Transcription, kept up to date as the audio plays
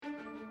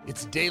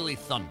It's Daily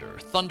Thunder,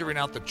 thundering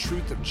out the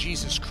truth of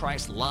Jesus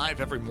Christ live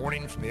every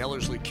morning from the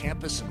Ellerslie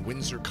campus in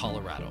Windsor,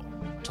 Colorado.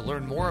 To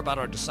learn more about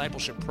our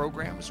discipleship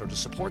programs or to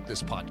support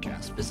this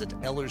podcast, visit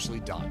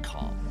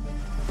ellerslie.com.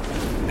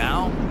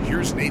 Now,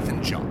 here's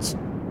Nathan Johnson.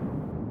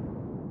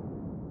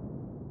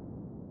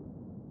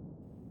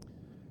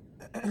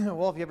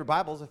 Well, if you have your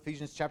Bibles,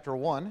 Ephesians chapter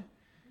 1.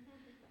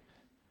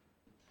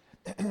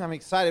 I'm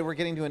excited. We're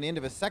getting to an end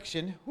of a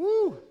section.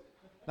 Woo!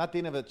 Not the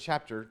end of a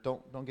chapter.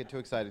 Don't get too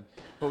excited.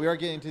 But we are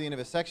getting to the end of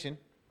a section.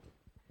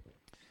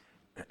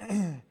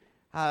 Today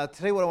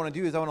what I want to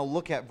do is I want to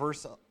look at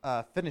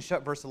finish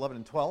up verse 11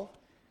 and 12.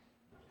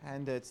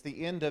 And it's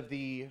the end of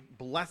the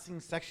blessing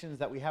sections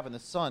that we have in the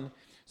Son.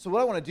 So what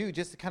I want to do,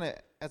 just to kind of,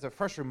 as a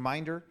fresh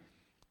reminder,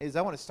 is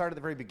I want to start at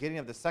the very beginning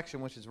of the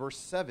section, which is verse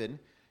 7,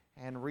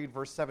 and read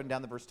verse 7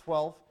 down to verse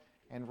 12,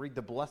 and read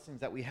the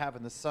blessings that we have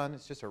in the Son.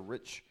 It's just a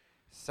rich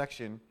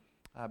section.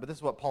 But this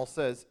is what Paul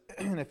says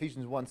in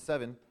Ephesians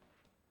 1:7.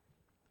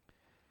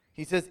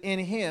 He says, "In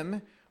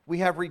him we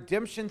have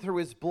redemption through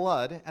his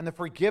blood and the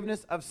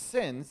forgiveness of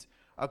sins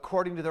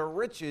according to the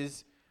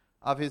riches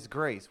of his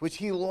grace, which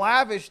he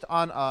lavished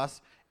on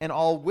us in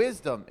all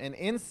wisdom and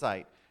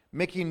insight,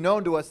 making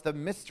known to us the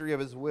mystery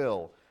of his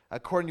will,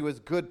 according to his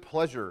good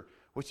pleasure,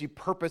 which he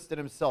purposed in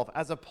himself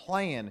as a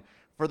plan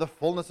for the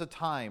fullness of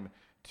time,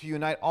 to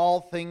unite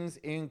all things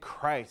in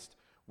Christ,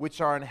 which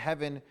are in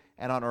heaven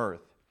and on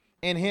earth.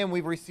 In him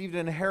we've received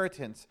an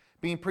inheritance,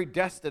 being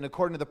predestined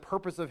according to the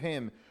purpose of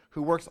him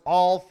who works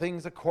all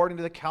things according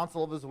to the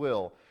counsel of his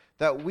will,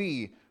 that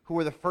we, who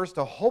were the first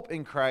to hope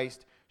in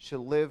Christ, should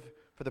live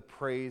for the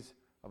praise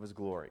of his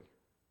glory."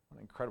 An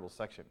incredible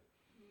section.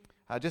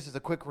 Just as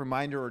a quick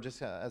reminder, or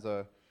just as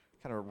a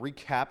kind of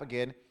recap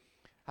again,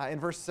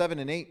 in verse 7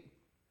 and 8,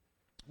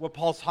 what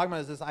Paul's talking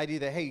about is this idea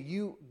that, hey,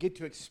 you get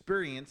to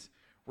experience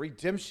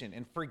redemption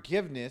and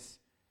forgiveness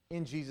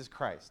in Jesus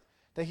Christ.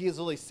 That he has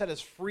literally set us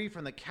free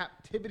from the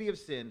captivity of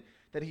sin,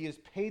 that he has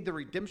paid the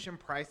redemption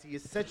price, he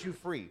has set you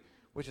free,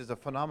 which is a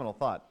phenomenal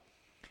thought.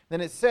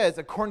 Then it says,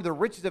 according to the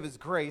riches of his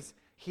grace,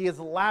 he has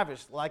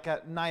lavished like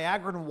a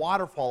Niagaran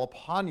waterfall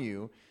upon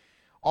you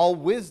all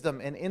wisdom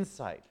and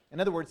insight.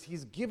 In other words,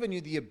 he's given you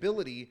the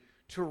ability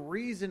to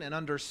reason and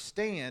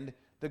understand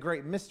the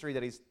great mystery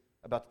that he's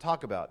about to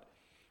talk about.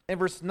 In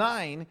verse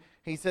 9,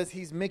 he says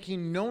he's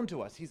making known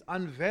to us, he's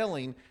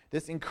unveiling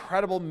this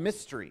incredible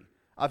mystery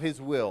of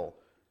his will,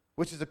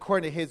 which is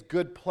according to his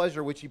good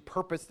pleasure, which he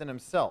purposed in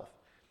himself.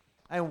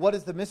 And what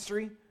is the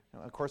mystery?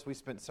 Now, of course, we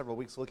spent several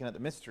weeks looking at the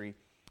mystery,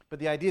 but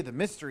the idea of the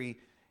mystery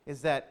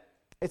is that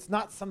it's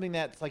not something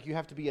that's like you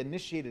have to be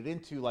initiated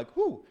into, like,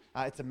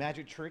 it's a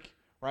magic trick,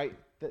 right?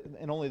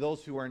 And only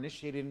those who are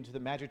initiated into the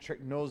magic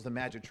trick knows the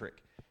magic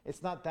trick.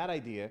 It's not that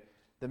idea.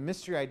 The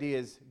mystery idea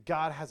is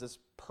God has this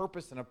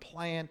purpose and a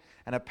plan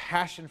and a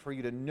passion for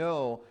you to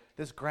know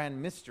this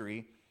grand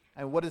mystery.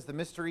 And what is the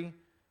mystery?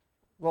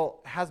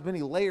 Well, it has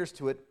many layers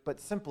to it, but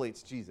simply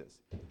it's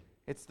Jesus.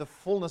 It's the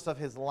fullness of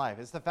his life.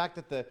 It's the fact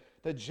that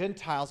the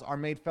Gentiles are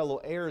made fellow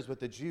heirs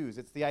with the Jews.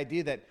 It's the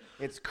idea that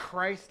it's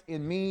Christ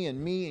in me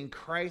and me in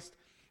Christ,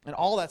 and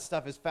all that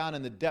stuff is found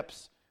in the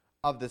depths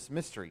of this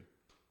mystery.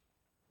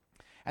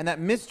 And that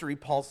mystery,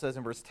 Paul says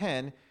in verse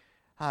 10,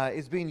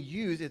 is being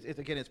used,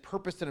 it's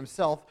purposed in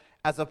himself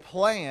as a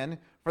plan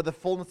for the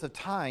fullness of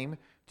time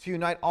to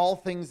unite all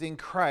things in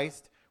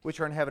Christ, which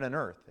are in heaven and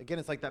earth. Again,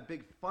 it's like that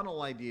big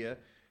funnel idea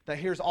that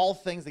here's all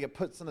things that get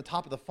put on the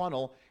top of the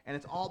funnel, and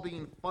it's all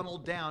being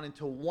funneled down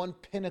into one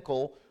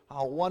pinnacle,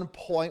 one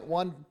point,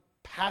 one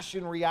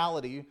passion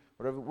reality,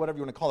 whatever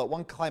you want to call it,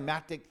 one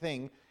climactic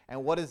thing.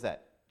 And what is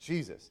that?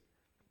 Jesus.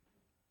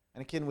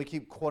 And again, we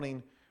keep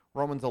quoting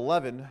Romans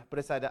 11, but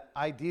it's that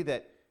idea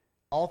that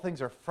all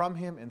things are from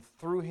him and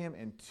through him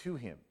and to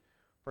him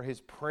for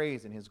his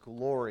praise and his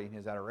glory and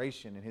his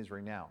adoration and his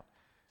renown.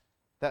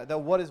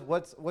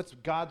 What's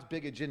God's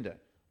big agenda?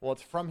 Well,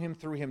 it's from him,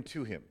 through him,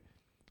 to him.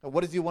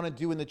 What does he want to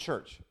do in the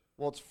church?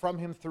 Well, it's from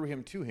him, through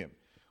him, to him.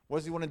 What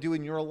does he want to do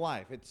in your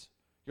life?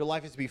 Your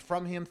life is to be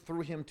from him,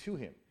 through him, to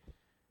him.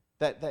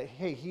 That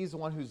hey, he's the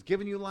one who's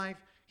given you life.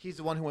 He's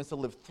the one who wants to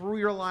live through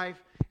your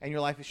life, and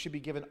your life should be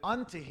given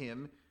unto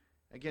him.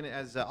 Again,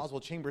 as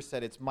Oswald Chambers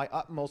said, it's my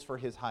utmost for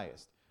his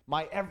highest.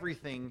 My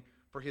everything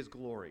for his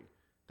glory.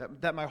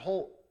 That my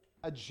whole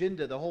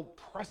agenda, the whole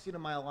pressing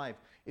of my life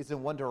is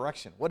in one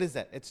direction. What is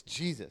that? It's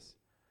Jesus.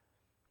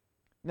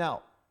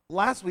 Now,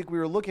 last week we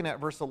were looking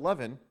at verse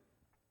 11,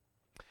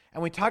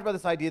 and we talked about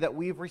this idea that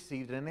we've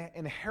received an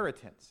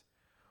inheritance.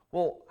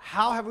 Well,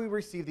 how have we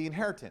received the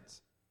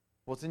inheritance?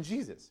 Well, it's in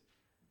Jesus.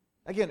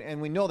 Again,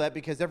 and we know that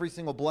because every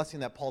single blessing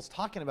that Paul's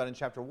talking about in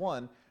chapter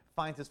 1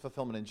 finds its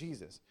fulfillment in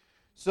Jesus.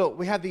 So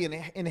we have the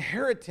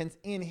inheritance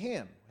in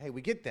him. Hey,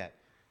 we get that.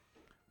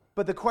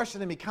 But the question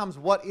then becomes,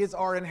 what is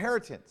our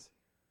inheritance?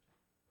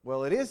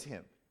 Well, it is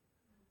him.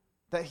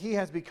 That he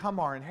has become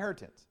our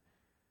inheritance.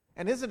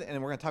 And we're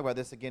going to talk about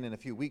this again in a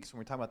few weeks when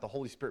we're talking about the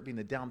Holy Spirit being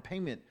the down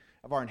payment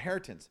of our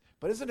inheritance.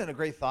 But isn't it a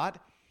great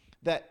thought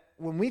that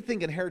when we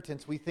think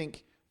inheritance, we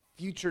think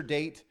future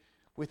date,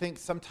 we think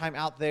sometime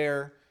out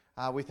there,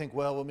 We think,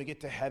 well, when we get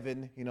to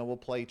heaven, we'll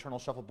play eternal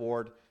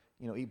shuffleboard,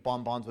 eat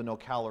bonbons with no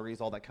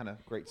calories, all that kind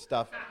of great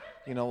stuff.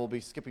 We'll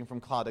be skipping from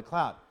cloud to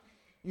cloud.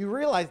 You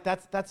realize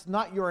that's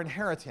not your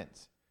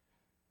inheritance.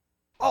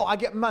 Oh, I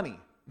get money.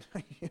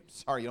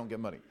 Sorry, you don't get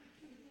money.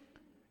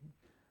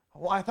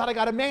 Well, I thought I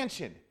got a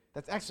mansion.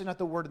 That's actually not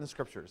the word in the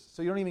scriptures.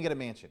 So you don't even get a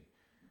mansion,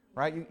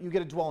 right? You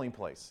get a dwelling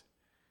place.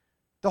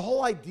 The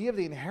whole idea of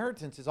the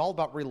inheritance is all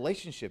about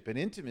relationship and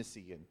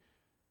intimacy.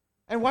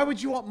 And why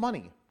would you want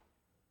money?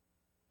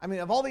 I mean,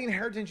 of all the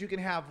inheritance you can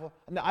have,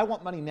 I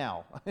want money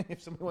now.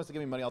 If somebody wants to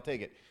give me money, I'll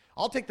take it.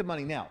 I'll take the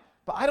money now.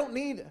 But I don't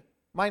need,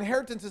 my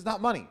inheritance is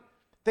not money.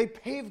 They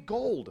pave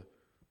gold.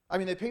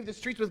 They pave the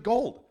streets with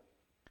gold.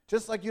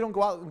 Just like you don't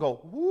go out and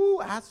go,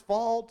 woo,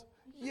 asphalt.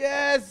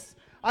 Yes,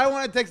 I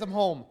want to take some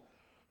home.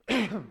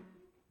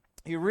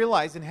 You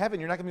realize in heaven,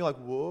 you're not going to be like,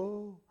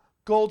 whoa,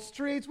 gold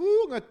streets,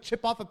 woo, I'm going to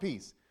chip off a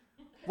piece.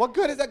 What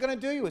good is that going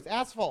to do you? It's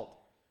asphalt,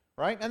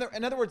 right?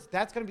 In other words,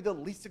 that's going to be the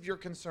least of your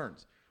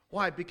concerns.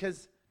 Why?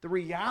 Because the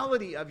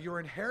reality of your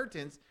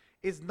inheritance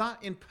is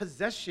not in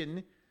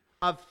possession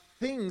of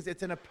things.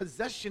 It's in a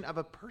possession of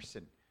a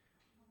person.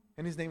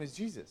 And his name is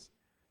Jesus.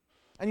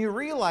 And you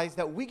realize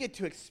that we get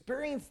to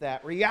experience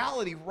that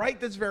reality right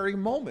this very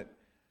moment.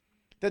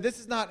 That this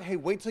is not, hey,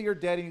 wait till you're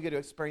dead and you get to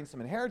experience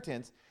some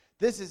inheritance.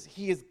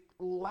 He has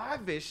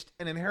lavished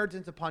an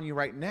inheritance upon you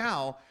right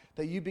now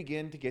that you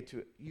begin to get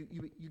to, you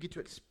get to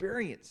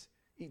experience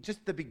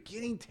just the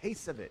beginning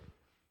taste of it.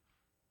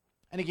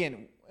 And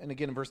again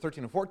in verse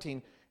 13 and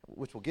 14,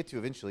 which we'll get to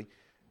eventually,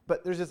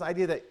 but there's this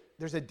idea that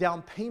there's a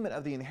down payment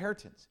of the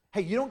inheritance.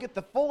 Hey, you don't get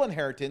the full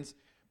inheritance,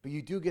 but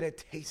you do get a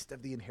taste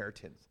of the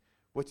inheritance,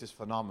 which is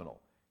phenomenal.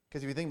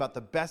 Because if you think about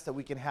the best that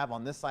we can have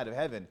on this side of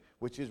heaven,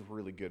 which is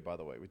really good, by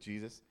the way, with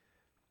Jesus,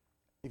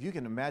 if you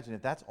can imagine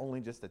if that's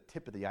only just the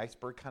tip of the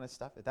iceberg kind of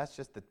stuff, if that's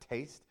just the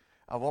taste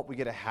of what we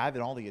get to have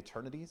in all the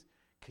eternities,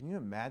 can you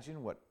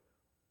imagine what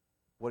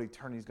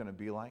eternity is going to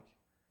be like?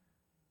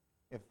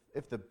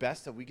 If the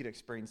best that we could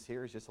experience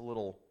here is just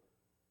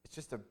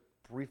a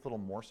brief little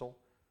morsel.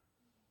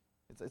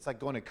 It's like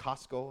going to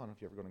Costco. I don't know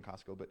if you ever go to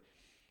Costco, but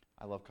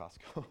I love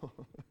Costco.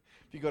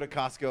 If you go to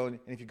Costco and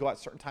if you go at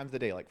certain times of the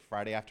day, like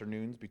Friday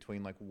afternoons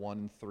between like 1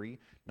 and 3,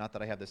 not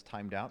that I have this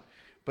timed out,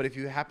 but if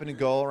you happen to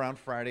go around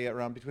Friday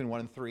around between 1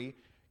 and 3,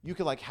 you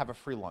could like have a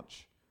free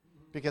lunch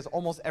because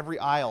almost every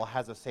aisle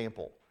has a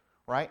sample,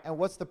 right? And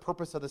what's the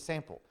purpose of the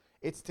sample?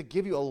 It's to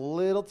give you a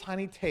little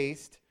tiny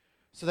taste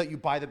so that you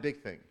buy the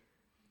big thing,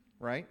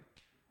 right?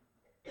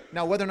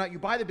 Now, whether or not you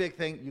buy the big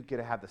thing, you get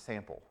to have the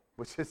sample,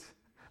 which is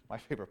my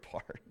favorite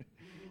part.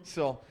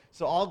 So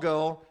I'll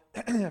go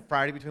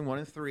Friday between 1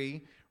 and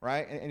 3,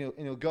 right? And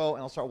you'll go,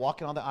 and I'll start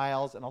walking on the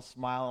aisles, and I'll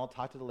smile, and I'll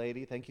talk to the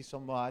lady. Thank you so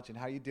much, and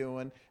how you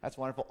doing? That's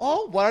wonderful.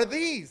 Oh, what are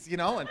these?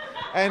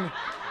 And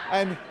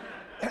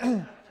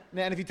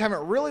if you time it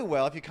really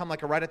well, if you come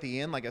like right at the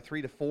end, like a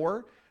 3 to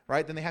 4,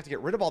 right? Then they have to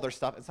get rid of all their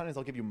stuff, and sometimes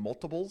they'll give you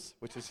multiples,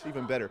 which is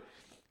even better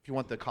if you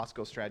want the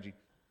Costco strategy.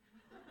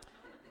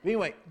 But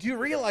anyway, do you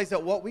realize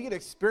that what we get to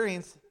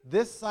experience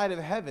this side of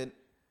heaven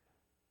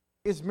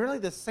is merely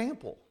the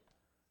sample?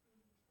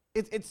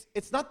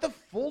 It's not the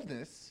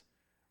fullness,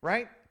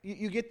 right?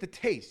 You get the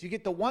taste. You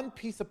get the one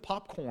piece of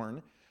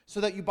popcorn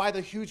so that you buy the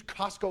huge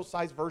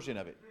Costco-sized version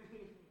of it,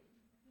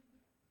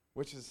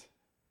 which is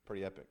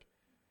pretty epic.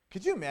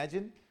 Could you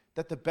imagine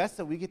that the best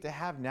that we get to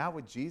have now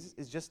with Jesus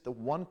is just the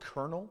one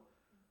kernel?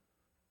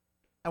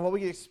 And what we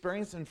get to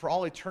experience and for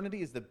all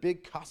eternity is the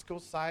big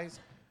Costco-sized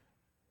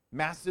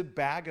massive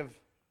bag of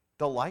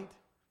delight?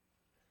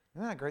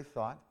 Isn't that a great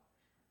thought?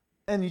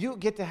 And you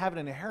get to have an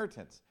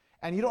inheritance.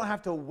 And you don't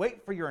have to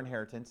wait for your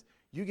inheritance.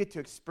 You get to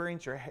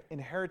experience your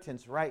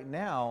inheritance right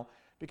now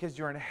because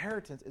your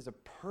inheritance is a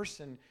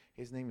person.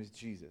 His name is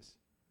Jesus.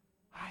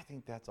 I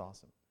think that's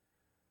awesome.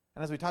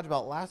 And as we talked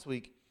about last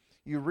week,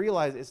 you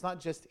realize it's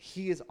not just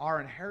he is our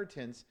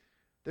inheritance.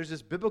 There's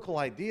this biblical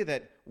idea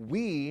that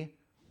we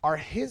are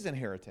his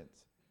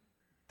inheritance.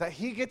 That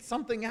he gets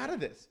something out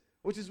of this,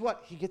 which is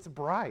what? He gets a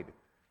bride.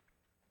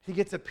 He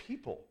gets a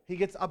people. He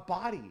gets a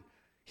body.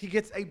 He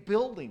gets a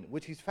building,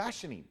 which he's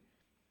fashioning.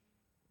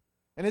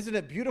 And isn't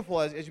it beautiful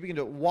as you begin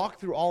to walk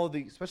through all of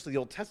especially the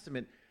Old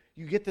Testament,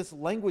 you get this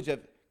language of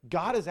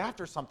God is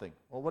after something.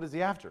 Well, what is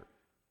he after?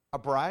 A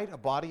bride, a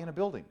body, and a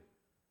building.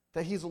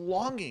 That he's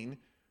longing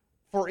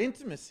for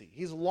intimacy.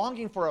 He's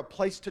longing for a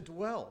place to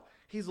dwell.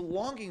 He's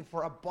longing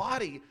for a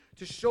body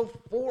to show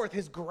forth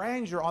his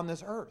grandeur on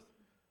this earth.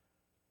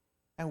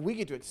 And we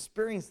get to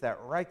experience that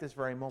right this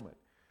very moment.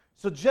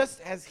 So just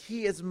as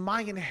he is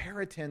my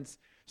inheritance,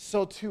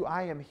 so too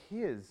I am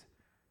his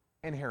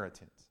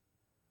inheritance.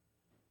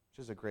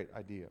 Which is a great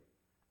idea.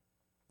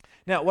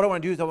 Now, what I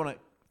want to do is I want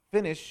to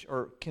finish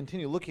or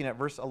continue looking at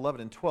verse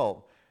 11 and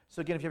 12.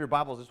 So again, if you have your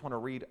Bibles, I just want to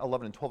read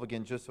 11 and 12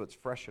 again just so it's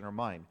fresh in our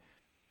mind.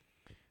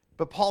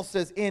 But Paul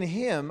says, in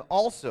him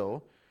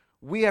also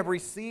we have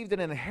received an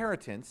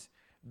inheritance,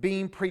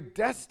 being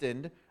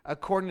predestined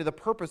according to the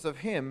purpose of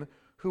him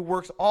who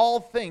works all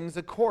things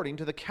according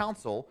to the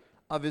counsel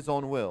of his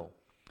own will,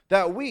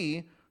 that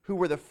we, who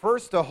were the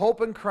first to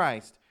hope in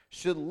Christ,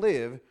 should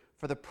live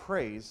for the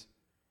praise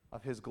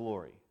of his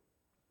glory.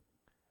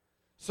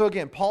 So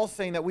again, Paul's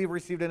saying that we've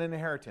received an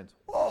inheritance.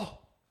 Oh,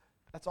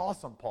 that's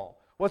awesome,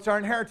 Paul. What's our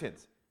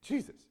inheritance?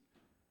 Jesus.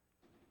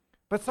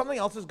 But something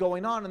else is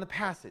going on in the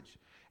passage.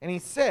 And he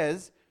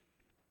says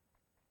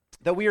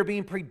that we are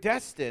being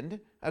predestined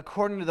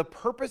according to the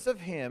purpose of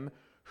him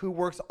who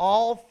works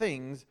all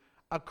things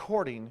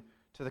according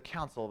to the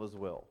counsel of his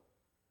will.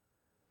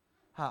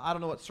 I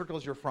don't know what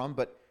circles you're from,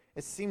 but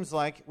it seems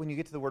like when you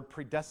get to the word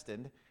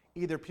predestined,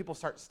 either people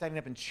start standing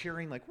up and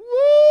cheering like,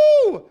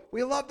 woo,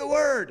 we love the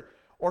word.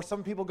 Or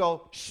some people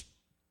go, shh,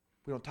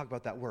 we don't talk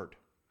about that word.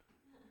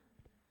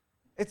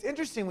 It's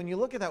interesting when you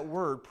look at that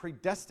word,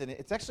 predestined,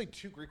 it's actually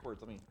two Greek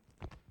words. Let me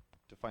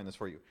define this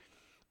for you.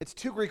 It's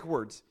two Greek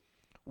words.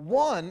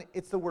 One,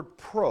 it's the word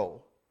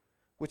pro,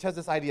 which has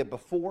this idea of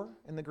before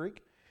in the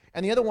Greek.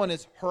 And the other one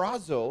is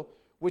horazo,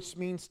 which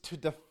means to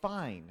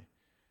define,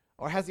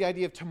 or has the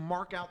idea of to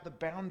mark out the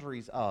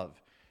boundaries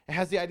of. It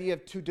has the idea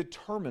of to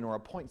determine or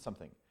appoint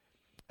something.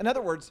 In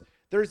other words,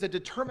 there's a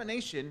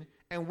determination,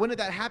 and when did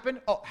that happen?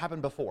 Oh, it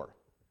happened before.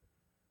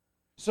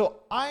 So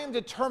I am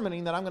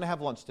determining that I'm going to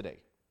have lunch today.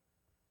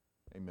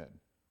 Amen.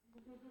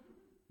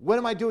 When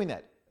am I doing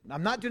that?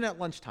 I'm not doing it at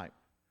lunchtime.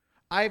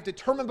 I have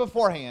determined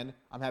beforehand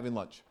I'm having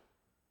lunch.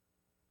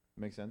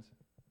 Make sense?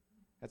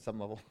 At some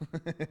level.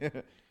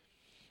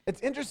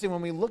 It's interesting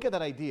when we look at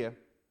that idea.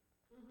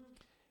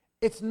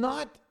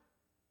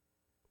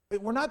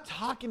 We're not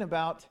talking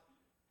about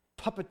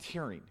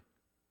puppeteering.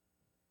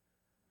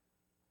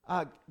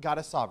 God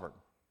is sovereign.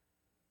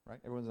 Right?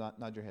 Everyone's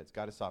nod your heads.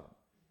 God is sovereign.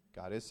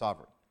 God is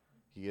sovereign.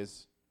 He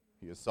is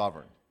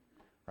sovereign.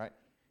 Right?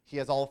 He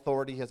has all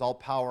authority. He has all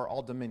power,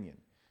 all dominion.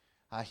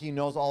 He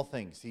knows all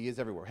things. He is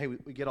everywhere. Hey,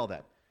 we get all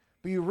that.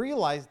 But you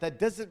realize that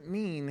doesn't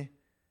mean,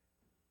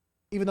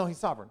 even though he's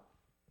sovereign,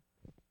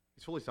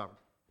 he's fully sovereign,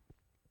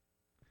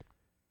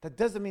 that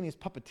doesn't mean he's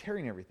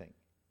puppeteering everything.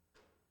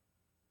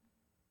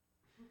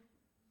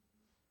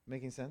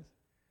 Making sense?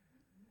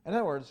 In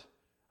other words,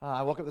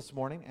 I woke up this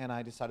morning and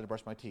I decided to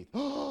brush my teeth.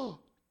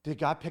 Did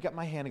God pick up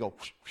my hand and go,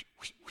 whoosh, whoosh,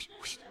 whoosh, whoosh,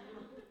 whoosh?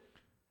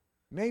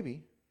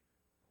 Maybe,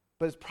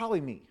 but it's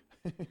probably me.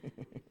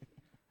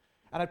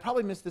 And I'd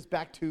probably miss this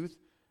back tooth,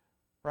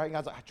 right? And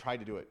God's like, I tried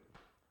to do it,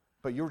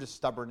 but you were just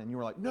stubborn and you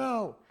were like,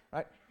 no,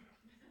 right?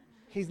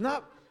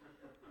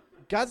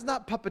 God's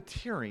not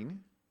puppeteering,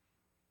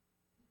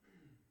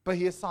 but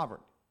he is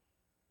sovereign.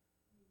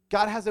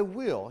 God has a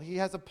will, he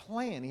has a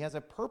plan, he has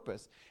a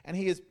purpose, and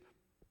he is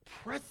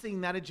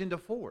pressing that agenda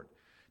forward.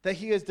 That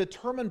he has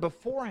determined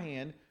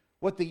beforehand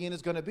what the end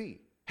is going to be.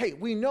 Hey,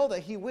 we know that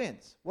he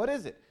wins. What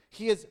is it?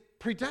 He is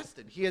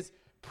predestined. He is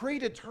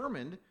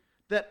predetermined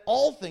that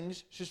all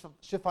things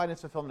should find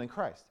its fulfillment in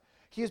Christ.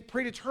 He is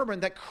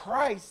predetermined that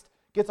Christ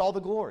gets all the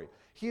glory.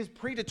 He is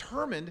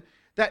predetermined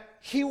that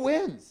he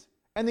wins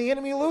and the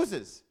enemy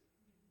loses.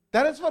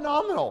 That is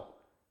phenomenal.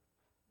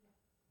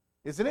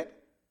 Isn't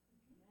it?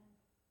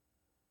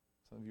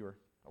 Some of you are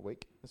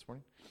awake this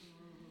morning.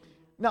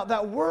 Now,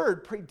 that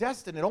word,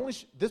 predestined,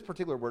 this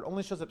particular word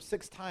only shows up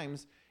 6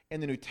 times in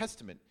the New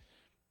Testament.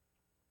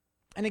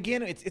 And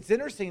again, it's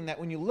interesting that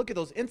when you look at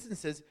those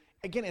instances,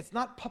 again, it's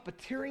not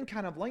puppeteering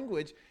kind of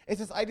language. It's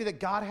this idea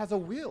that God has a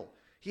will.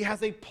 He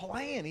has a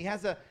plan. He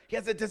has a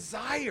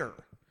desire.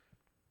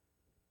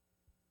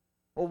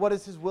 Well, what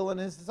is his will and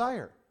his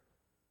desire?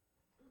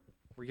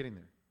 We're getting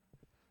there.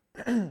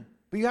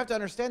 But you have to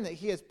understand that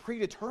he has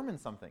predetermined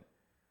something.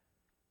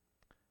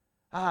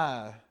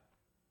 I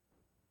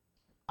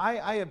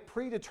have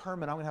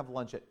predetermined I'm going to have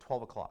lunch at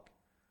 12 o'clock.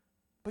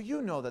 But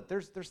you know that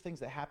there's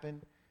things that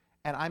happen,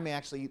 and I may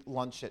actually eat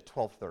lunch at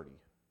 12:30.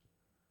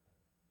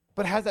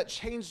 But has that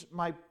changed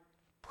my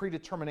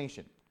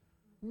predetermination?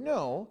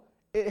 No,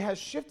 it has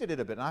shifted it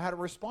a bit, and I had to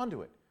respond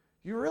to it.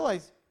 You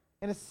realize,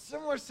 in a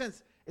similar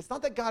sense, it's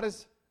not that God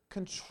is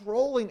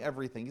controlling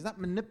everything. He's not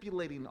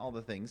manipulating all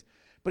the things,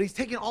 but he's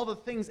taking all the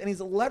things and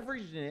he's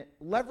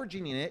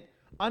leveraging it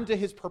unto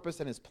his purpose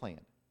and his plan.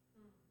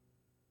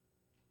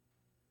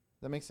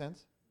 That makes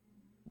sense?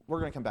 We're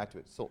going to come back to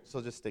it, so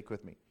just stick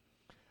with me.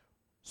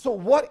 So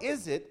what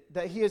is it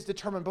that he has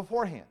determined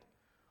beforehand?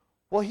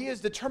 Well, he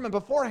has determined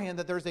beforehand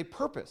that there's a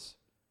purpose.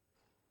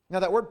 Now,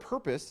 that word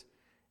purpose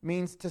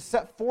means to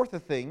set forth a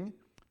thing,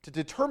 to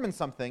determine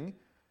something.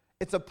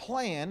 It's a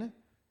plan,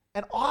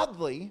 and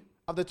oddly,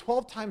 of the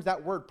 12 times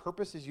that word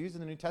purpose is used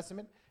in the New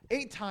Testament,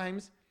 8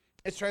 times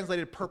it's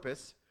translated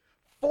purpose.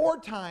 4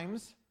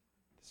 times,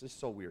 this is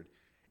so weird,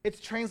 it's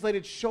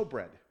translated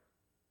showbread.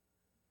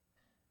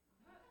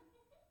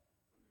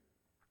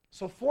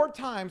 So 4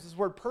 times this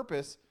word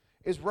purpose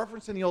is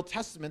referenced in the Old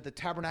Testament, the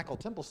tabernacle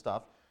temple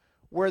stuff,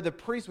 where the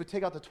priest would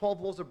take out the 12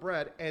 loaves of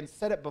bread and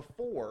set it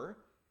before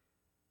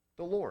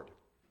the Lord.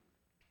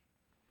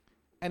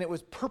 And it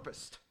was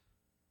purposed.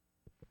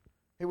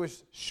 It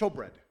was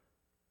showbread.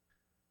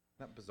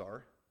 Not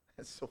bizarre?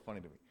 That's so funny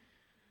to me.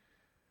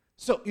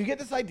 So you get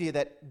this idea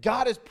that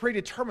God has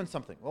predetermined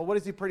something. Well, what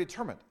is he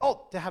predetermined?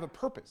 Oh, to have a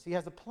purpose. He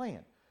has a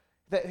plan.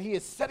 That he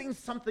is setting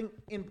something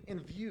in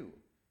view.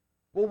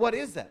 Well, what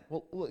is that?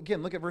 Well,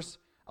 again, look at verse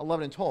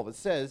 11 and 12. It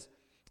says,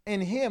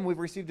 In him we've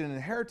received an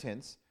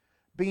inheritance,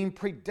 being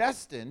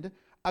predestined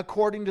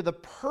according to the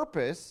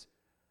purpose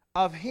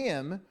of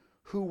him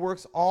who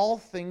works all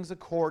things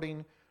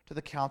according to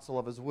the counsel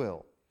of his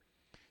will.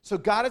 So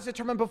God has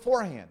determined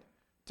beforehand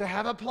to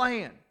have a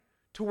plan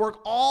to work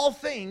all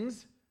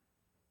things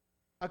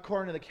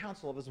according to the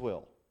counsel of his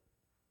will.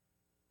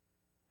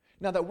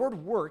 Now, that word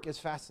work is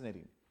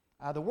fascinating.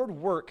 The word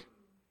work,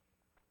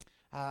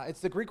 it's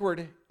the Greek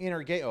word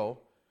energeo.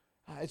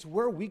 It's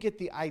where we get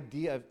the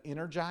idea of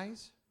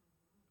energize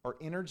or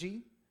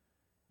energy.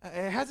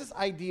 It has this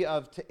idea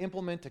of to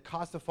implement, to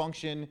cause to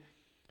function,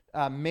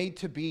 made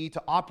to be,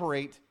 to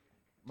operate.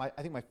 I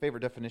think my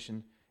favorite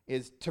definition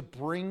is to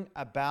bring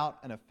about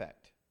an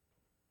effect.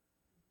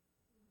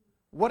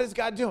 What is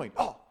God doing?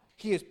 Oh,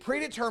 he is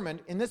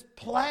predetermined in this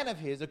plan of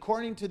his,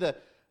 according to the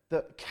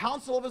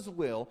counsel of his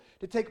will,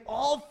 to take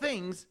all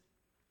things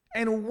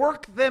and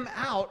work them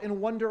out in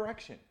one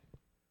direction.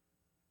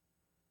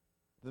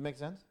 Does that make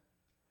sense?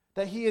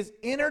 That he is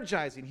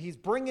energizing, he's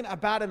bringing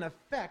about an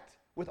effect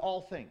with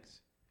all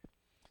things.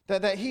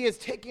 That he is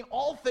taking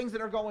all things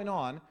that are going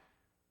on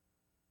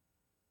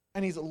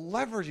and he's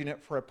leveraging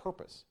it for a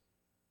purpose.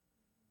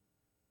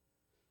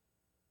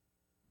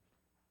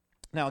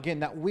 Now, again,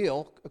 that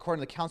will,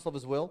 according to the counsel of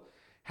his will,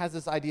 has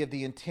this idea of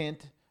the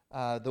intent,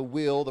 the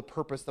will, the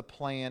purpose, the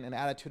plan, and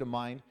attitude of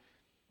mind.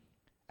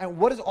 And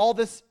what is all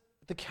this,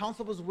 the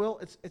counsel of his will?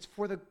 It's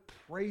for the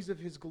praise of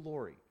his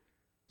glory.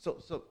 So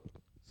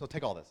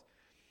take all this.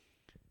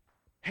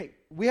 Hey,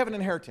 we have an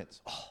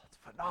inheritance. Oh, it's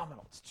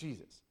phenomenal. It's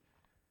Jesus.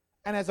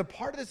 And as a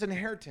part of this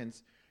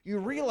inheritance, you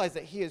realize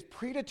that he has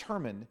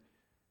predetermined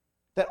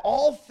that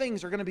all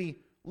things are going to be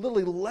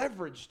literally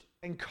leveraged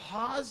and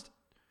caused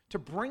to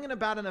bring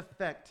about an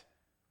effect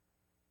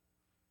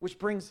which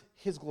brings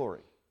his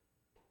glory,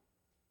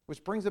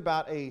 which brings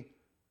about a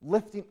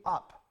lifting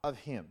up of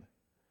him,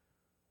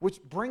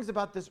 which brings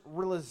about this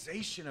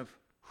realization of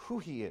who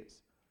he is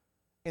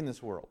in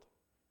this world.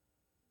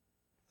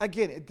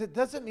 Again, it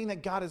doesn't mean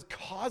that God is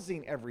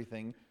causing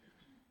everything.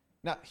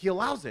 Now, he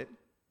allows it,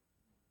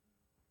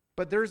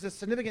 but there's a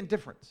significant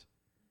difference.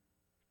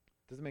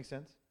 Does it make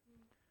sense?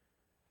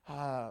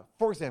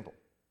 For example,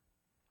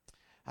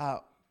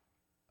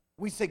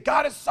 we say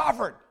God is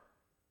sovereign.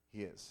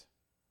 He is.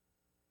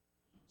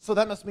 So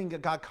that must mean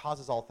that God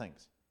causes all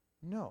things.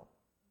 No.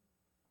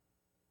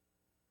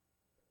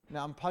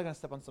 Now, I'm probably going to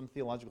step on some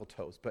theological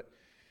toes, but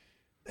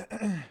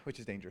which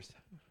is dangerous.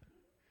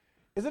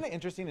 Isn't it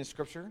interesting in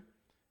Scripture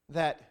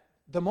that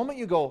the moment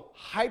you go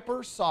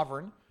hyper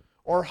sovereign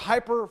or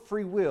hyper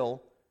free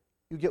will,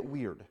 you get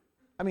weird?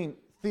 I mean,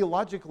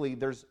 theologically,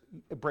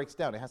 it breaks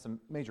down. It has some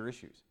major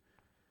issues.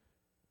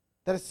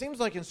 That it seems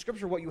like in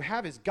Scripture what you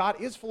have is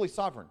God is fully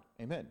sovereign.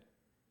 Amen.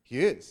 He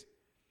is.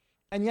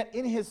 And yet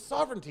in his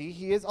sovereignty,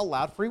 he is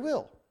allowed free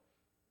will.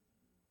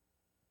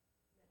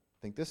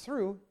 Think this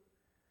through.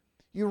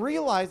 You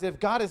realize that if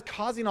God is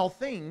causing all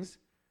things,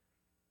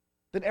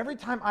 then every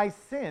time I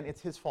sin, it's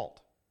his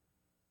fault.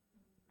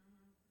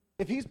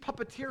 If he's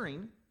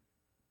puppeteering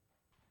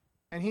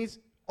and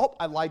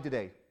I lied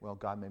today. Well,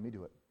 God made me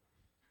do it.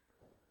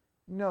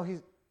 No,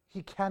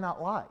 he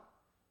cannot lie.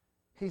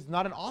 He's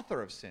not an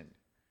author of sin.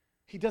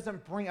 He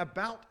doesn't bring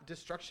about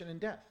destruction and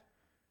death.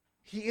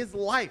 He is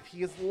life.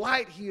 He is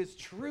light. He is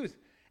truth.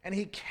 And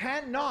he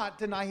cannot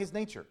deny his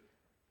nature.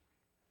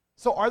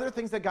 So are there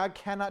things that God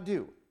cannot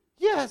do?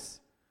 Yes.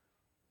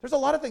 There's a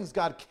lot of things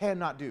God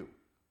cannot do.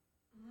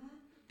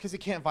 Because he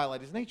can't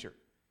violate his nature.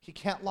 He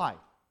can't lie.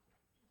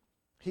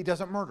 He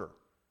doesn't murder.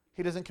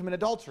 He doesn't commit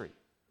adultery.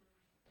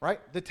 Right?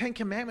 The Ten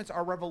Commandments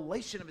are a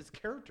revelation of his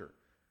character.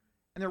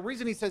 And the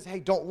reason he says, hey,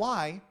 don't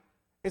lie,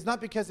 is not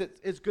because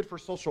it's good for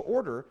social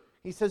order.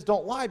 He says,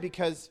 don't lie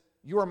because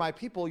you are my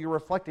people, you're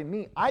reflecting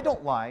me. I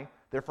don't lie,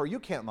 therefore you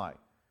can't lie.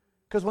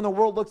 Because when the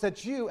world looks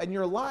at you and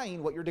you're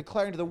lying, what you're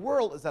declaring to the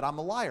world is that I'm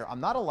a liar.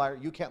 I'm not a liar,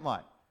 you can't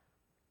lie.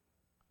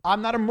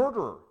 I'm not a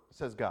murderer,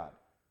 says God.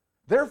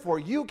 Therefore,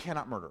 you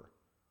cannot murder.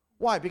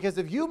 Why? Because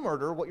if you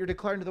murder, what you're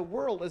declaring to the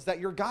world is that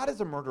your God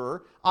is a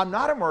murderer. I'm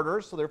not a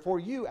murderer, so therefore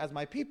you, as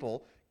my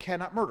people,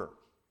 cannot murder.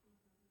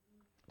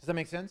 Does that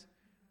make sense?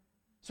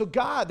 So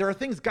there are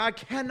things God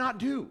cannot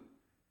do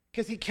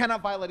because he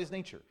cannot violate his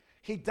nature.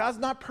 He does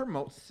not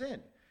promote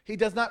sin. He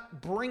does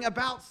not bring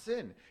about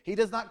sin. He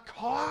does not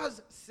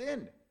cause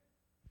sin.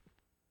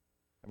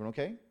 Everyone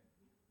okay?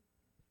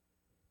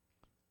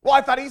 Well,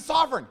 I thought he's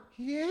sovereign.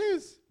 He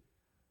is.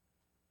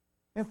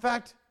 In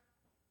fact,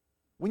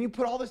 when you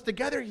put all this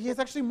together, he is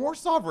actually more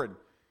sovereign.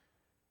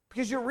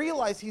 Because you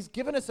realize he's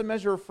given us a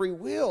measure of free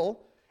will,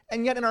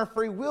 and yet in our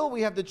free will,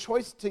 we have the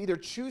choice to either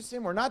choose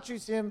him or not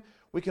choose him.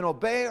 We can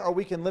obey or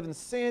we can live in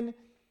sin.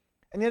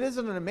 And yet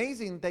isn't it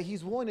amazing that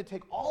he's willing to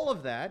take all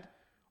of that,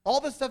 all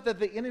the stuff that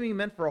the enemy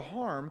meant for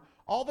harm,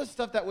 all the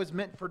stuff that was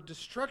meant for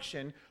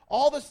destruction,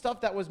 all the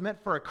stuff that was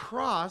meant for a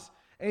cross,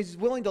 and he's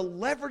willing to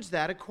leverage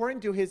that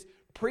according to his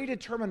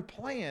predetermined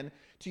plan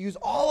to use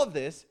all of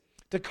this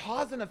to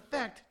cause an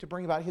effect to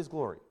bring about his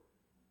glory.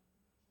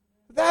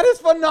 That is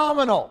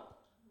phenomenal.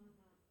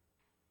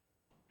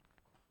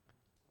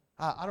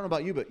 I don't know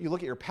about you, but you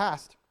look at your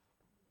past,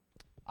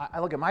 I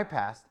look at my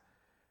past,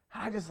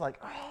 and I'm just like,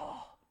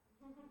 oh,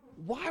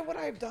 why would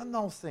I have done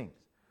those things?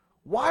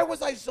 Why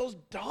was I so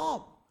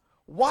dumb?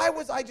 Why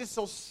was I just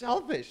so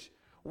selfish?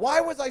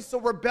 Why was I so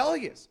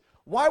rebellious?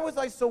 Why was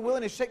I so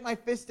willing to shake my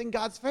fist in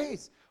God's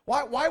face?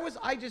 Why was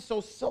I just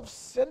so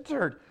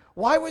self-centered?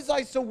 Why was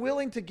I so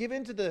willing to give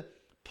in to the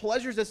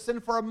pleasures of sin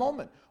for a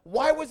moment?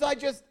 Why was I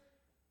just,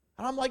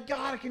 and I'm like,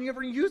 God, can you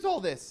ever use all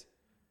this?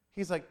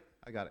 He's like,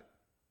 I got it.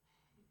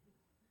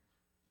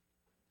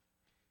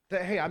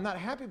 That, hey, I'm not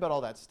happy about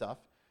all that stuff.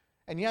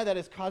 And yeah, that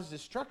has caused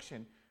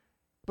destruction.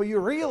 But you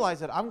realize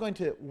that I'm going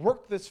to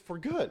work this for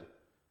good,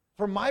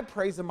 for my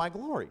praise and my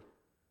glory.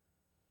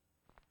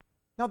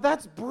 Now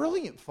that's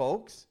brilliant,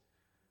 folks.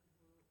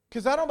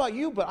 Because I don't know about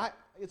you, but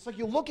it's like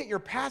you look at your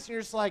past and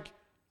you're just like,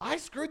 I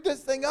screwed this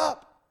thing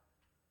up.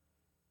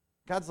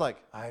 God's like,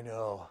 I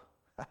know.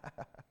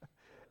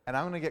 And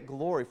I'm going to get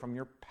glory from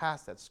your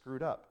past that's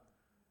screwed up.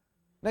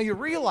 Now you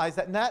realize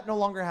that no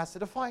longer has to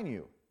define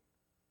you.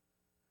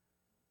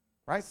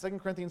 Right? 2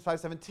 Corinthians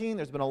 5:17,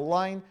 there's been a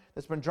line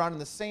that's been drawn in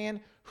the sand.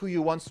 Who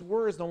you once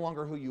were is no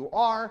longer who you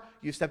are.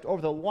 You stepped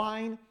over the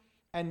line,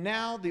 and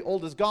now the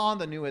old is gone,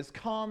 the new has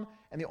come,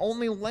 and the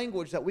only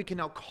language that we can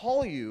now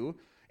call you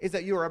is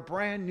that you are a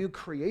brand new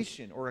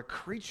creation or a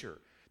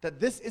creature, that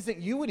this isn't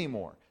you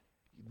anymore.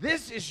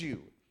 This is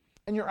you.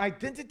 And your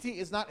identity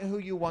is not in who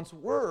you once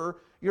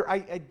were. Your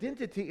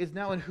identity is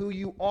now in who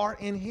you are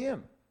in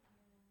Him.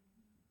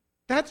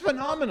 That's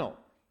phenomenal.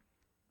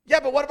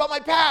 Yeah, but what about my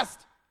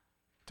past?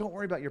 Don't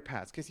worry about your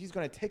past, because He's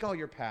going to take all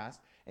your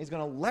past and He's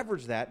going to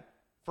leverage that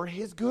for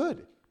His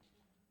good.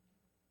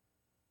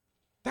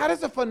 That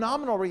is a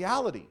phenomenal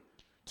reality.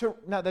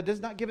 Now, that does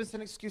not give us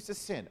an excuse to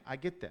sin. I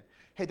get that.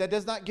 Hey, that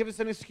does not give us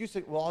an excuse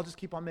to, well, I'll just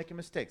keep on making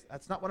mistakes.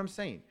 That's not what I'm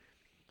saying.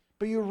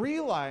 But you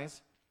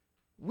realize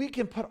we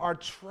can put our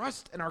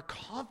trust and our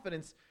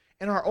confidence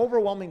in our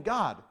overwhelming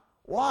God.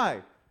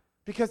 Why?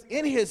 Because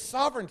in His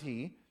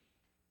sovereignty,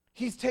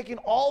 He's taken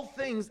all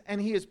things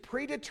and He is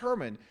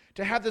predetermined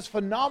to have this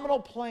phenomenal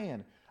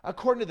plan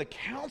according to the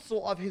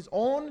counsel of His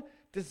own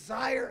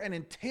desire and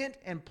intent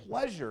and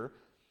pleasure,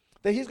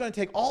 that He's going to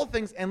take all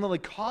things and literally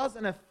cause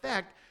an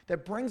effect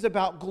that brings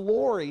about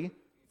glory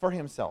for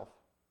Himself.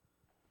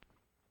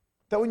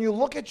 That when you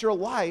look at your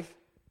life,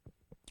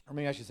 or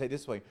maybe I should say it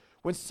this way,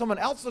 when someone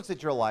else looks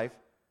at your life,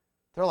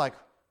 they're like,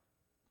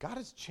 God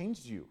has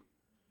changed you.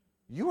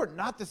 You are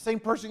not the same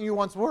person you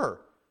once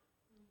were.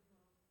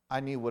 I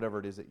need whatever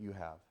it is that you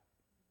have.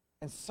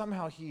 And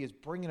somehow He is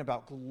bringing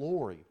about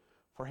glory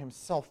for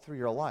Himself through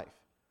your life.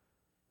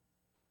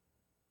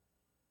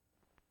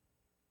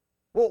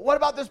 Well, what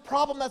about this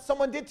problem that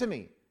someone did to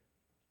me?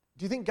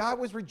 Do you think God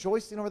was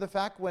rejoicing over the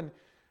fact when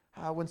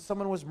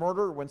someone was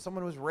murdered, or when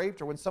someone was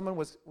raped, or when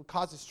someone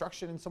caused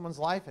destruction in someone's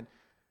life? And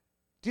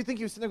do you think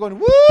He was sitting there going,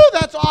 woo,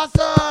 that's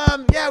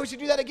awesome. Yeah, we should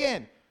do that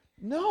again.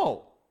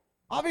 No,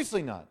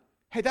 obviously not.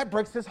 Hey, that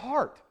breaks His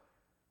heart.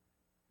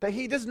 That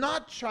He does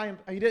not triumph,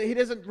 He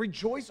doesn't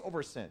rejoice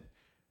over sin.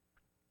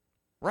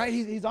 Right?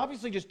 He's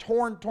obviously just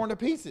torn to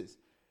pieces.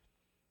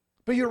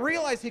 But you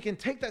realize He can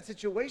take that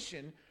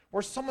situation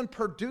where someone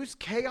produced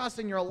chaos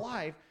in your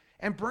life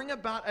and bring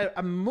about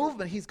a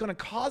movement. He's going to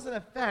cause an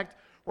effect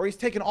where He's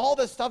taken all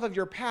the stuff of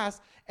your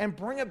past and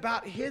bring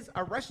about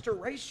a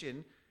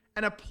restoration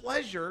and a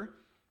pleasure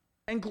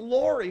and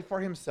glory for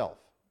Himself.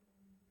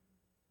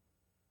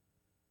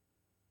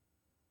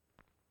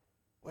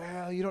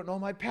 Well, you don't know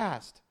my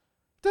past.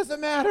 Doesn't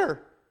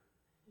matter.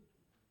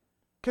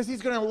 Because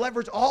He's going to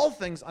leverage all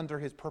things under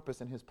His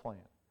purpose and His plan.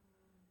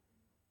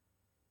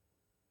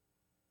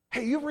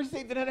 Hey, you've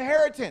received an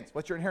inheritance.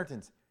 What's your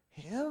inheritance?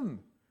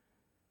 Him.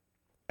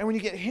 And when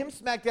you get Him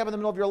smack dab in the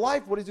middle of your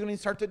life, what is He going to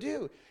start to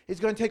do? He's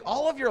going to take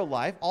all of your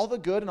life, all the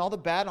good and all the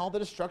bad and all the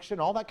destruction,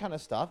 all that kind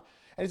of stuff,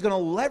 and He's going to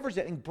leverage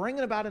it and bring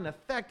it about an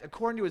effect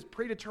according to His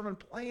predetermined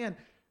plan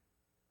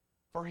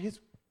for His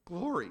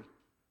glory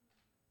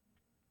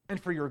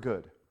and for your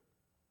good.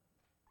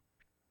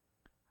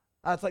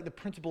 It's like the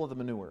principle of the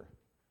manure,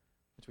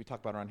 which we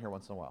talk about around here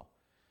once in a while.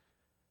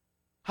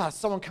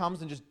 Someone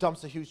comes and just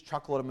dumps a huge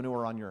truckload of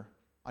manure on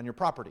your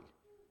property.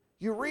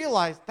 You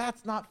realize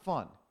that's not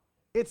fun.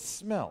 It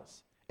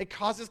smells. It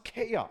causes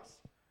chaos.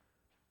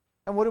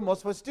 And what do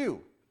most of us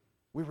do?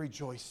 We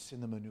rejoice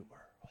in the manure.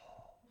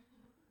 Oh.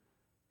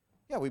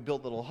 Yeah, we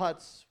build little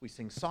huts. We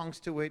sing songs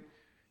to it.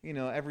 You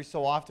know, every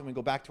so often we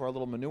go back to our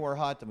little manure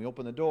hut and we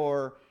open the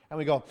door and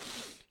we go,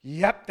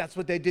 yep, that's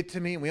what they did to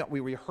me. And we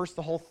rehearse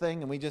the whole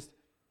thing and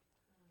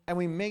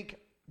we make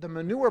the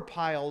manure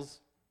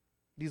piles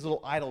these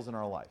little idols in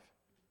our life.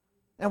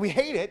 And we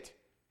hate it,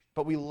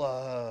 but we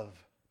love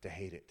to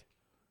hate it.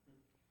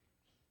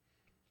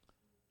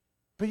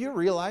 But you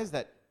realize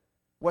that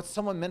what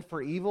someone meant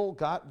for evil,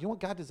 God, you know what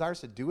God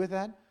desires to do with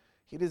that?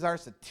 He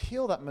desires to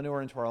till that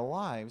manure into our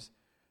lives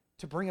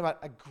to bring about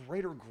a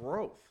greater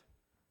growth,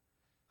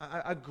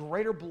 a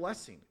greater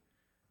blessing.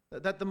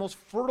 That the most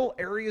fertile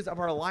areas of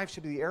our life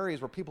should be the areas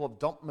where people have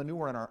dumped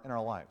manure in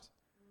our lives.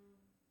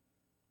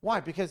 Why?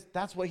 Because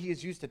that's what He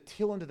has used to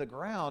till into the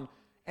ground.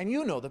 And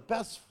you know, the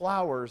best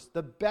flowers,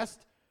 the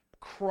best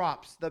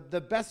crops, the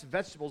best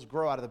vegetables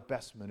grow out of the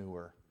best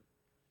manure.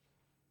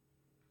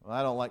 Well,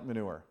 I don't like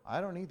manure.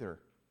 I don't either.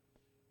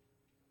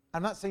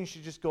 I'm not saying you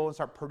should just go and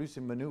start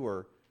producing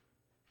manure,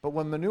 but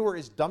when manure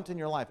is dumped in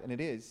your life, and it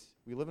is,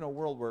 we live in a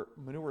world where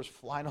manure is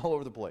flying all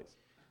over the place.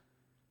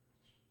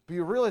 But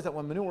you realize that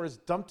when manure is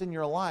dumped in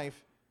your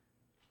life,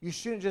 you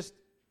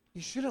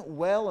shouldn't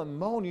wail and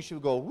moan. You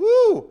should go,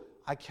 woo,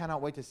 I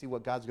cannot wait to see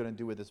what God's going to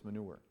do with this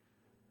manure.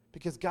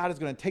 Because God is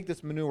going to take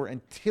this manure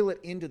and till it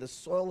into the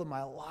soil of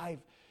my life.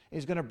 And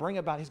he's going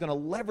to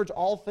leverage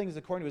all things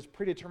according to his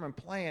predetermined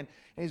plan.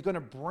 And he's going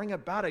to bring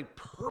about a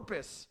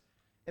purpose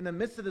in the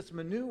midst of this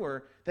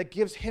manure that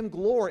gives him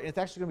glory. And it's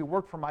actually going to be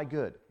work for my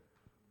good.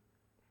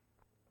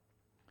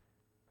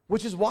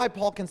 Which is why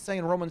Paul can say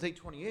in Romans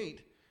 8:28,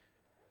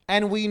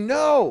 and we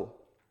know,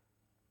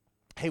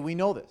 hey, we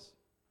know this,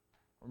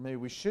 or maybe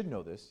we should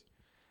know this,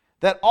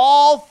 that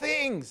all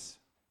things,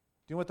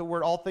 do you know what the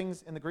word all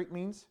things in the Greek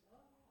means?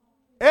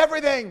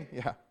 Everything.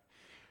 Yeah.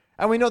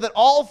 And we know that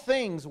all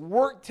things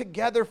work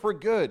together for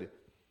good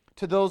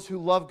to those who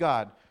love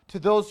God, to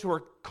those who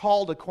are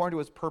called according to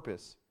his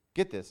purpose.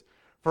 Get this.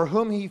 For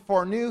whom he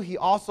foreknew, he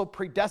also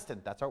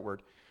predestined, that's our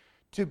word,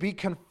 to be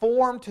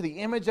conformed to the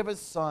image of his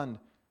Son,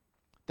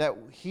 that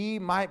he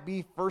might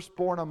be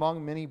firstborn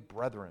among many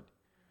brethren.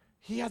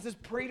 He has this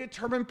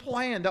predetermined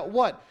plan that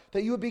what?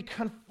 That you would be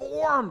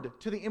conformed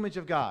to the image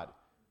of God.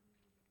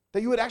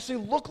 That you would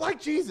actually look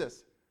like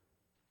Jesus.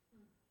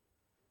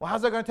 Well,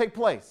 how's that going to take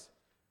place?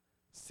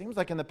 Seems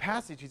like in the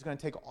passage he's going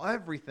to take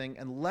everything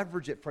and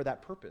leverage it for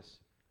that purpose.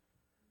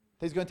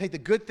 That he's going to take the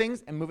good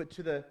things and move it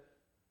to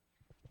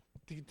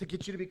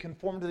get you to be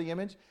conformed to the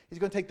image. He's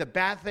going to take the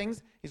bad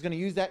things. He's going to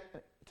use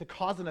that to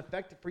cause an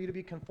effect for you to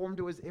be conformed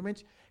to his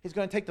image. He's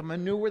going to take the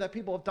manure that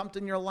people have dumped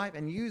in your life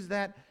and use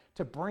that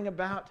to bring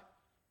about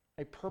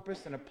a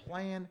purpose and a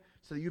plan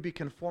so that you be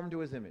conformed to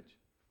his image.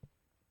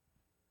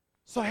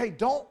 So, hey,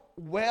 don't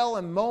wail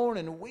and moan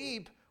and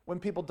weep when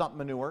people dump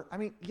manure. I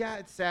mean, yeah,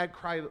 it's sad,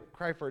 cry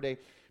for a day.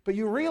 But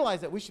you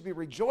realize that we should be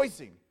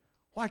rejoicing.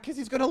 Why? Because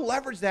he's going to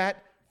leverage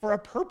that for a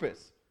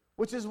purpose,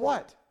 which is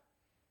what?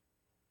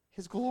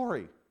 His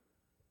glory,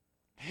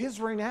 his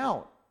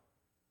renown,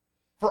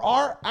 for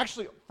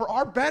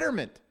our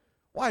betterment.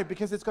 Why?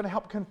 Because it's going to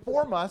help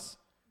conform us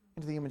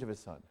into the image of his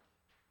Son.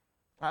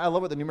 I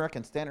love what the New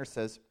American Standard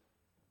says.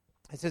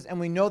 It says, and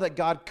we know that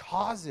God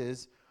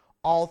causes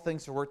all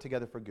things to work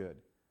together for good.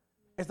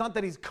 It's not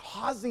that he's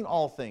causing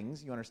all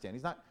things, you understand.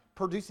 He's not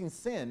producing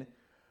sin,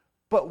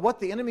 but what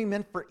the enemy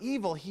meant for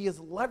evil, he is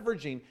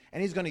leveraging,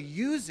 and he's going to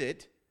use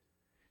it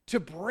to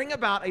bring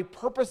about a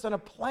purpose and a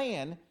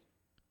plan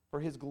for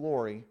his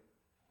glory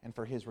and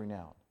for his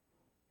renown.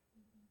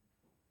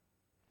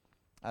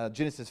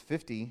 Genesis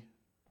 50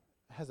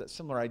 has that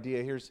similar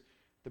idea. Here's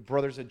the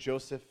brothers of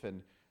Joseph,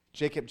 and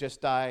Jacob just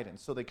died, and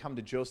so they come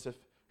to Joseph,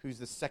 who's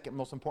the second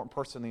most important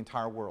person in the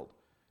entire world.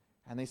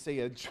 And they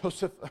say,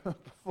 Joseph,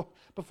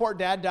 before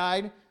Dad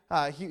died,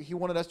 he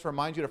wanted us to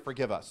remind you to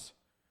forgive us.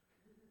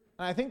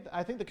 And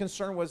I think the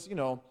concern was,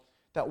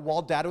 that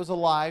while Dad was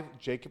alive,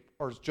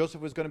 Joseph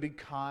was going to be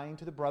kind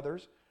to the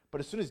brothers, but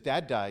as soon as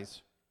Dad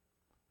dies,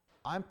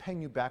 I'm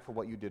paying you back for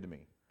what you did to me.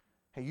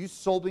 Hey, you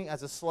sold me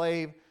as a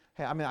slave.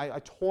 Hey, I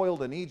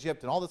toiled in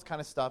Egypt and all this kind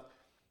of stuff.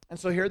 And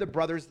so here the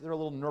brothers, they're a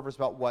little nervous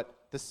about what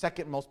the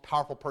second most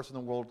powerful person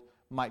in the world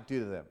might do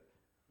to them.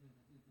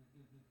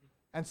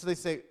 And so they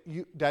say,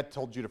 Dad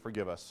told you to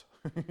forgive us.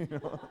 Do you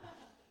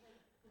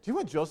know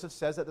what Joseph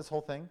says at this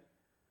whole thing?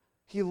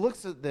 He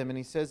looks at them and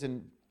he says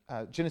in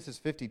Genesis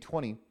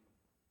 50:20,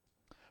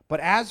 but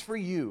as for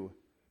you,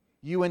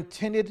 you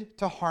intended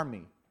to harm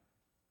me.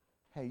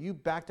 Hey, you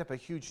backed up a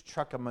huge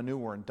truck of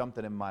manure and dumped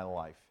it in my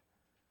life.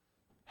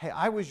 Hey,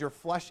 I was your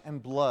flesh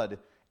and blood,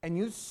 and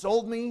you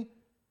sold me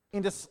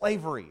into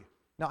slavery.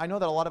 Now, I know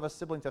that a lot of us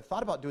siblings have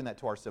thought about doing that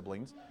to our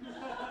siblings,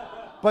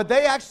 but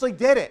they actually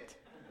did it,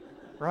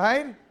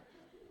 right?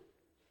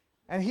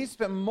 And he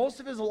spent most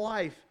of his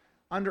life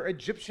under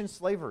Egyptian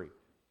slavery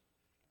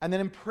and then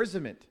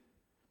imprisonment.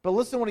 But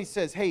listen to what he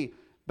says. Hey,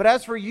 but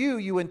as for you,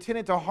 you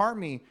intended to harm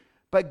me,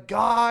 but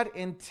God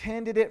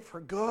intended it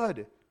for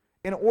good,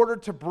 in order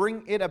to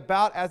bring it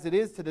about as it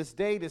is to this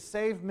day, to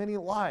save many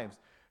lives.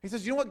 He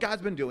says, you know what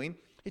God's been doing?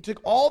 He took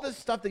all this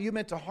stuff that you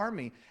meant to harm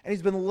me, and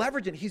he's been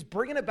leveraging. He's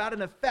bringing about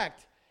an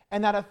effect,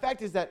 and that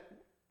effect is that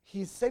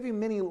he's saving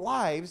many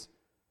lives.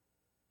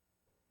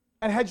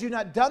 And had you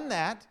not done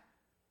that,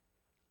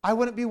 I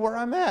wouldn't be where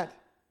I'm at.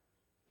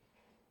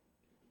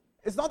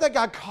 It's not that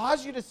God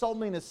caused you to sell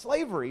me into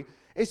slavery.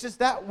 It's just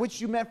that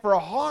which you meant for a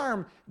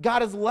harm,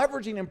 God is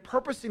leveraging and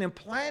purposing and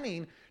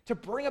planning to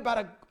bring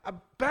about a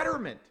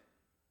betterment.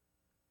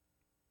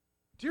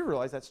 Do you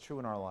realize that's true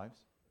in our lives?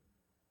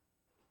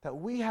 That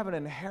we have an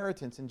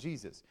inheritance in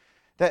Jesus.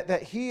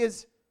 That he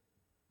is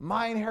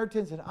my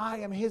inheritance and I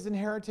am his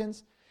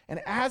inheritance.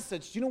 And as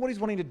such, do you know what he's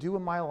wanting to do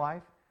in my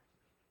life?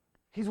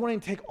 He's wanting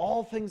to take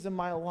all things in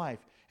my life,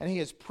 and he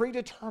is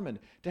predetermined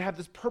to have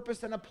this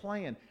purpose and a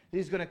plan that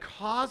he's going to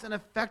cause an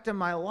effect in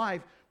my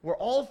life where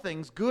all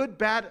things, good,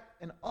 bad,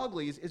 and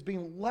ugly, is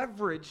being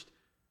leveraged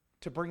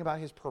to bring about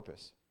his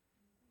purpose.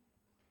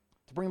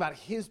 to bring about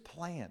his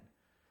plan,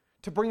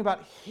 to bring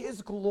about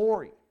his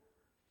glory,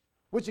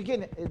 which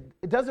again,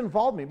 it does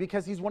involve me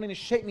because he's wanting to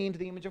shape me into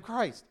the image of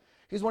Christ.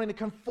 He's wanting to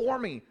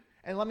conform me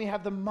and let me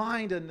have the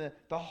mind and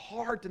the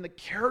heart and the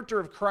character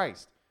of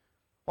Christ.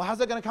 Well, how's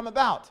that going to come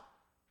about?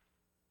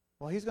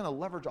 Well, he's going to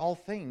leverage all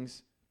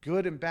things,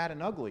 good and bad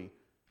and ugly,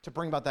 to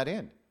bring about that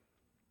end.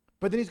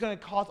 But then he's going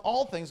to cause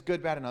all things,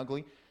 good, bad, and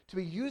ugly, to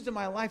be used in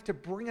my life to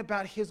bring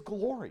about his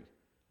glory.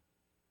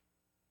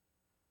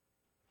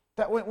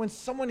 That when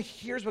someone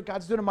hears what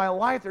God's doing in my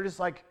life, they're just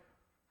like,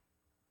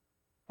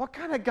 what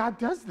kind of God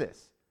does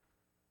this?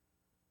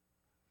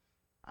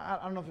 I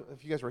don't know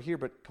if you guys were here,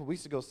 but a couple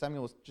weeks ago,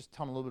 Samuel was just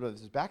telling a little bit of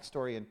his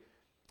backstory, and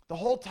the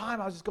whole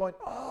time I was just going,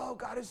 oh,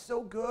 God is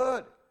so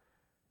good.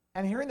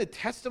 And hearing the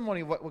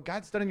testimony of what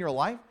God's done in your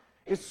life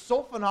is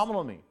so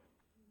phenomenal to me.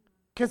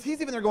 Because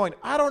he's even there going,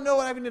 I don't know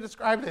what I even to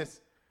describe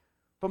this.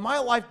 But my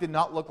life did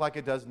not look like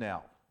it does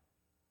now.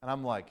 And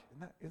I'm like,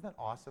 isn't that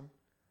awesome?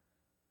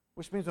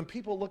 Which means when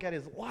people look at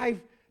his life,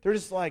 they're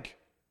just like,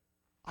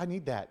 I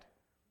need that.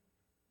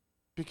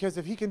 Because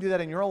if he can do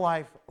that in your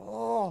life,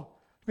 oh,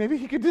 maybe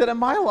he could do that in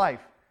my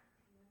life.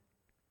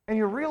 And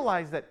you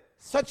realize that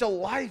such a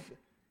life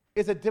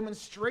is a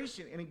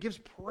demonstration, and it gives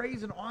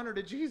praise and honor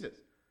to Jesus.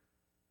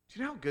 Do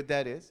you know how good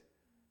that is?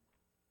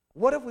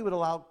 What if we would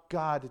allow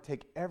God to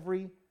take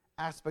every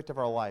aspect of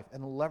our life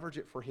and leverage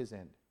it for his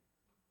end?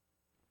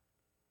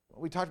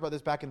 We talked about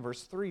this back in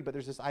verse 3, but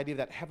there's this idea of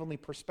that heavenly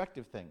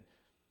perspective thing.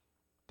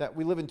 That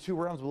we live in two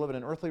realms. We live in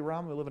an earthly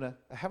realm. We live in a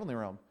heavenly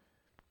realm.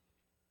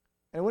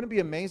 And wouldn't it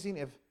be amazing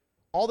if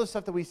all the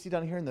stuff that we see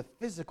down here in the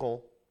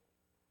physical,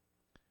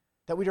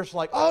 that we just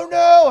like, oh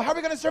no, how are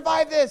we going to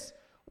survive this?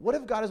 What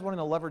if God is wanting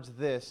to leverage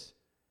this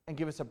and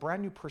give us a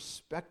brand new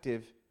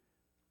perspective,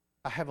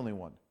 a heavenly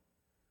one?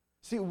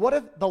 See, what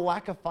if the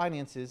lack of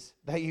finances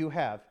that you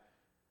have,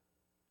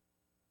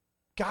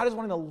 God is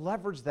wanting to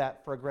leverage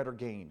that for a greater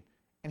gain,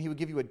 and he would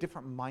give you a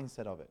different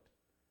mindset of it.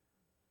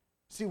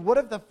 See, what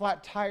if the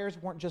flat tires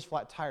weren't just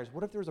flat tires?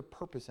 What if there was a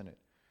purpose in it?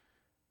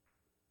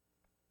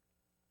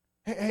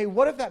 Hey,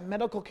 what if that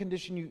medical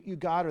condition you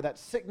got, or that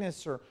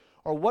sickness, or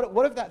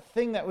what if that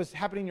thing that was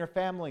happening in your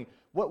family,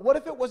 what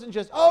if it wasn't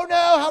just, oh no,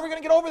 how are we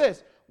going to get over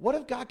this? What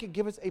if God could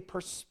give us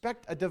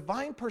a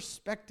divine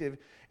perspective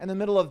in the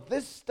middle of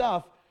this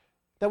stuff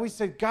that we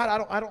say,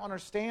 God, I don't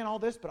understand all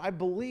this, but I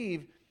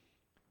believe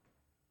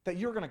that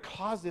you're going to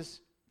cause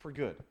this for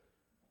good.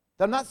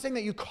 I'm not saying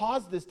that you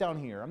caused this down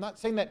here. I'm not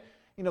saying that,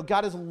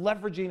 God is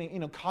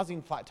leveraging,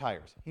 causing flat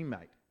tires. He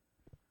might.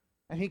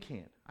 And he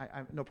can. I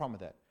have no problem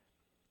with that.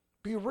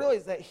 But you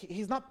realize that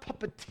he's not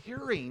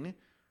puppeteering.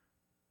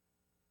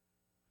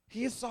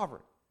 He is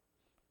sovereign.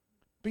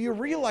 But you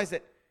realize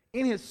that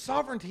in his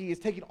sovereignty, he is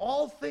taking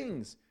all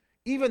things,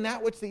 even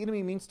that which the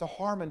enemy means to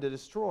harm and to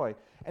destroy,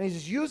 and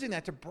he's using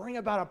that to bring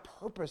about a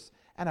purpose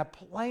and a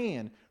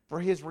plan for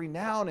his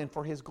renown and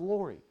for his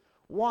glory.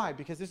 Why?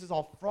 Because this is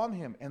all from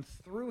him and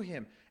through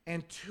him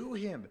and to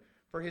him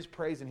for his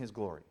praise and his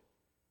glory.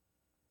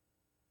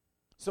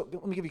 So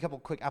let me give you a couple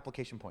quick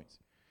application points.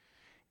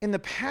 In the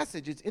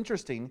passage, it's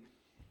interesting,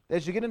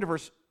 as you get into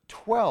verse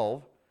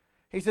 12,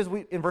 he says,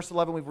 in verse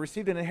 11, we've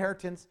received an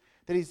inheritance,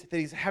 that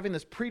he's having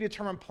this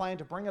predetermined plan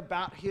to bring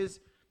about his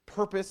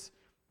purpose.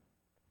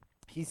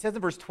 He says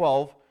in verse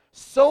 12,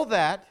 so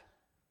that,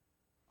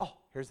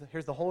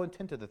 here's the whole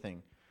intent of the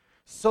thing,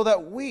 so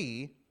that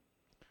we,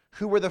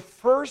 who were the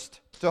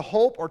first to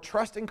hope or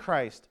trust in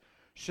Christ,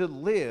 should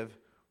live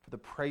for the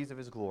praise of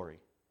his glory.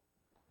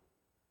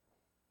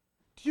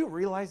 Do you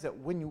realize that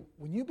when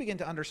you begin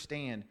to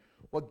understand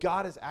what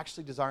God is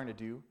actually desiring to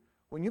do,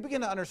 when you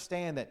begin to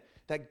understand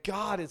that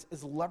God is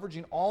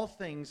leveraging all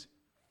things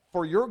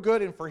for your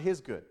good and for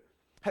his good,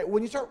 hey,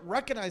 when you start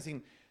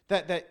recognizing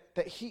that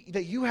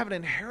you have an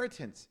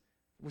inheritance,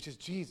 which is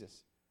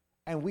Jesus,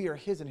 and we are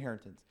his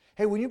inheritance.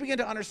 Hey, when you begin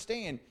to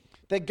understand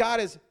that God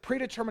is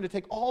predetermined to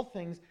take all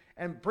things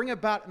and bring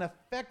about an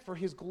effect for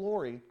his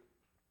glory,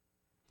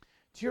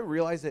 do you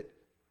realize that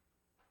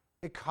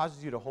it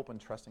causes you to hope and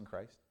trust in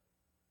Christ?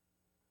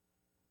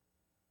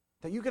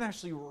 That you can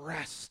actually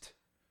rest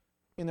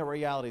in the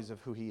realities of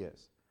who he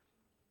is.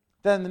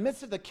 That in the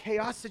midst of the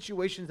chaos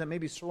situations that may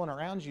be swirling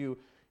around you,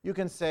 you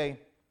can say,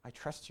 I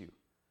trust you.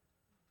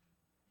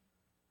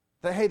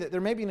 That, hey, that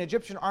there may be an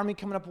Egyptian army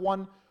coming up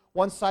one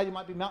side, there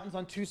might be mountains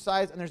on two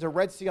sides, and there's a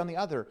Red Sea on the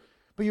other.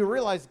 But you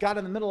realize, God,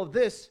 in the middle of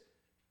this,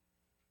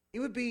 it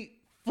would be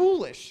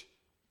foolish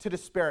to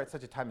despair at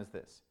such a time as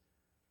this.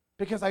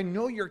 Because I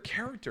know your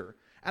character,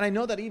 and I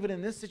know that even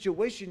in this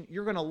situation,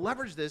 you're going to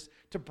leverage this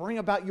to bring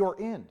about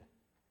your end.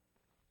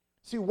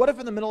 See, what if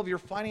in the middle of your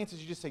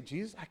finances you just say,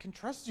 Jesus, I can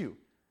trust you?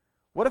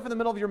 What if in the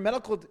middle of your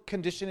medical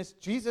condition it's,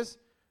 Jesus,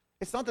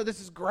 it's not that this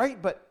is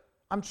great, but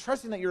I'm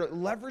trusting that you're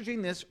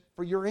leveraging this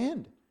for your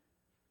end.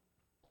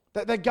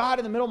 That God,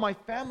 in the middle of my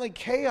family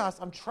chaos,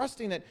 I'm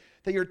trusting that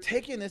you're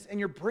taking this and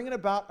you're bringing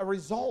about a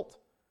result.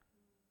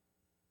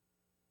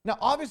 Now,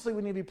 obviously,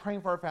 we need to be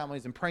praying for our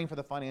families and praying for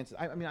the finances.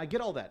 I mean, I get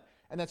all that,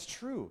 and that's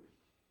true.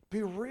 But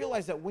you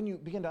realize that when you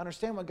begin to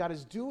understand what God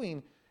is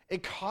doing,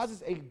 it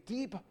causes a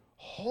deep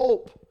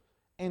hope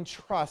and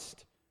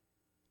trust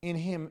in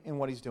him and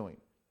what he's doing.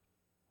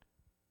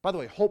 By the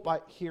way, hope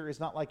here is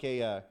not like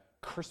a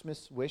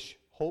Christmas wish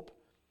hope,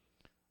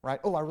 right?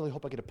 Oh, I really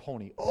hope I get a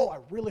pony. Oh, I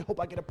really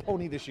hope I get a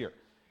pony this year.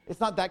 It's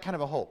not that kind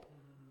of a hope,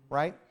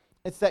 right?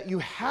 It's that you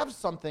have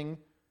something,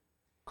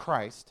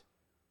 Christ,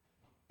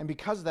 and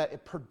because of that,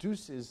 it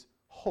produces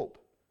hope.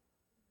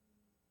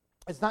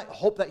 It's not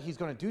hope that he's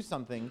going to do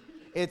something.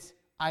 It's,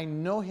 I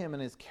know him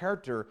and his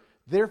character,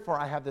 therefore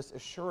I have this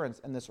assurance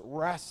and this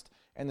rest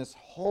and this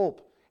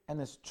hope and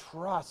this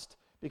trust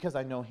because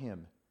I know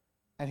him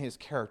and his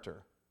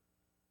character.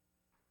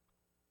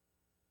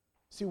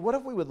 See, what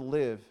if we would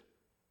live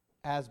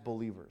as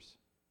believers?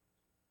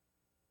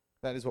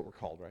 That is what we're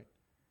called, right?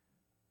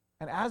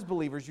 And as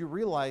believers, you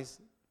realize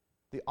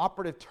the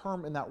operative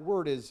term in that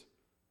word is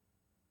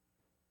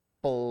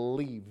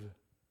believe.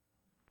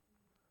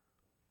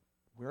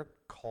 We're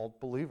called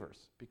believers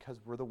because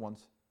we're the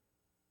ones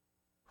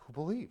who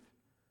believe.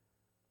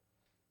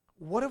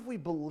 What if we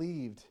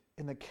believed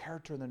in the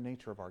character and the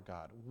nature of our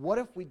God? What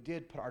if we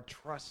did put our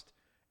trust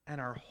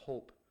and our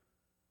hope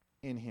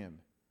in him?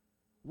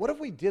 What if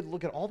we did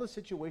look at all the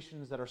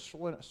situations that are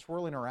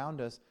swirling around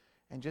us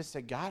and just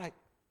say, God,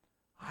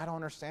 I don't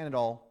understand it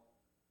all,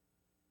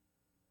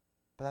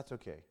 but that's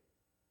okay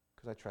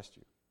because I trust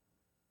you.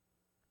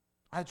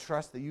 I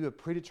trust that you have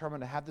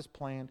predetermined to have this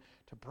plan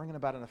to bring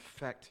about an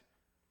effect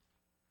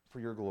for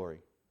your glory.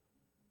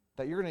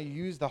 That you're going to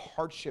use the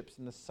hardships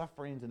and the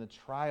sufferings and the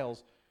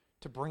trials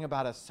to bring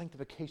about a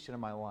sanctification in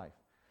my life.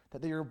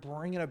 That you're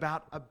bringing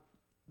about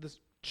this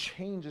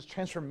change, this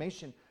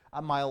transformation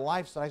of my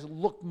life so that I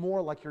look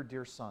more like your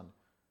dear son.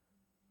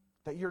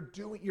 That you're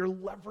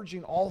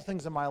leveraging all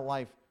things in my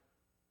life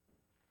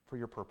for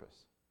your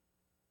purpose.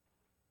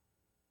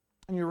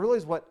 And you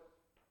realize what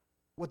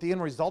the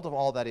end result of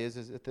all that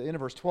is at the end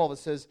of verse 12, it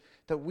says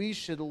that we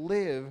should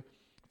live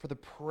for the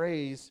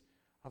praise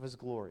of his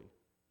glory.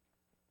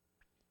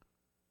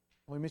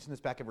 We mentioned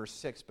this back in verse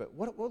 6, but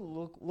what would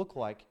it look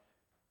like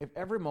if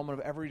every moment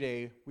of every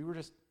day we were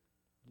just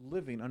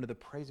living under the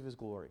praise of his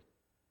glory?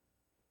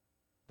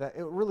 That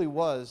it really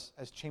was,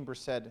 as Chambers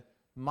said,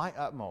 my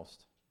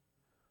utmost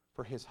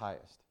for his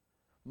highest.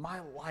 My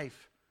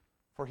life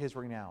for his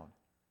renown.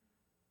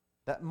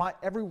 That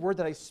every word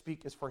that I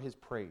speak is for his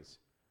praise.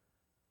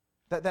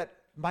 That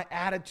my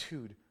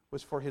attitude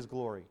was for his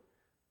glory.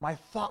 My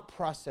thought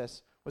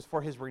process was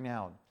for his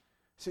renown.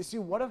 So see,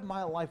 what if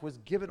my life was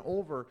given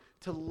over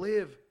to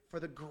live for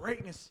the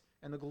greatness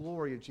and the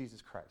glory of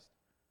Jesus Christ?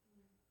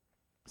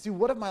 See,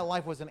 what if my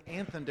life was an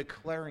anthem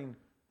declaring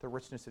the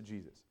richness of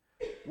Jesus?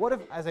 What if,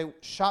 as I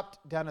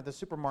shopped down at the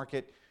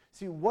supermarket,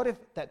 what if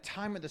that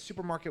time at the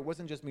supermarket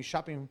wasn't just me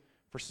shopping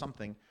for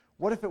something?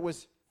 What if it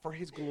was for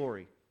his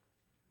glory?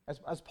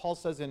 As Paul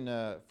says in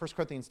 1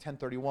 Corinthians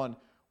 10:31,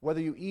 whether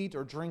you eat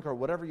or drink or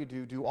whatever you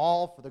do, do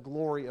all for the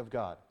glory of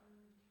God.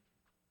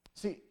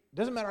 See, it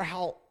doesn't matter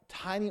how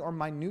tiny or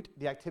minute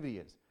the activity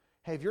is.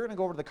 Hey, if you're going to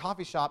go over to the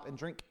coffee shop and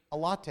drink a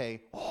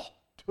latte,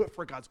 do it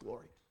for God's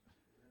glory.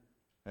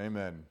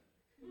 Amen.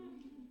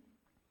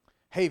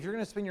 Hey, if you're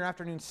going to spend your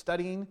afternoon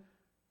studying,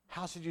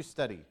 how should you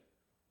study?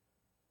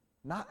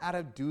 Not out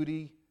of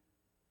duty,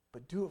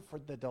 but do it for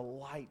the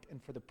delight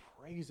and for the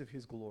praise of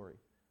his glory.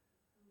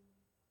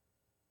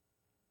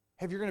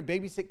 Hey, if you're going to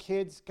babysit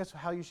kids, guess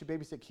how you should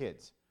babysit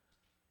kids?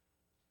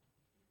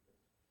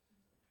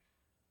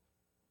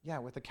 Yeah,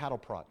 with a cattle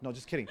prod. No,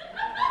 just kidding.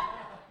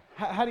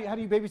 How do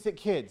you babysit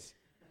kids?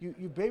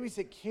 You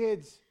babysit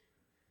kids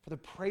for the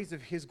praise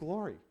of his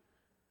glory.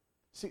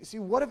 See,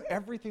 what if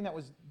everything that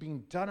was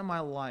being done in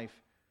my life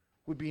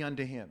would be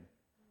unto him?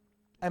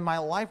 And my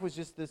life was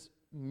just this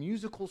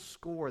musical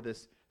score,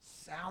 this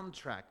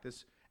soundtrack,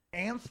 this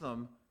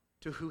anthem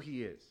to who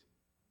he is.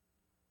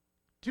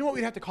 Do you know what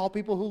we'd have to call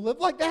people who live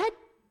like that?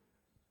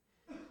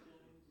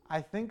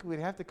 I think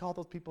we'd have to call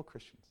those people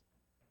Christians.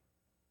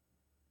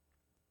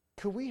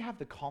 Could we have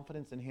the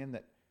confidence in him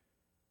that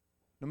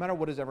no matter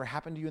what has ever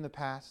happened to you in the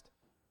past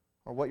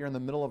or what you're in the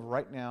middle of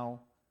right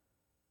now,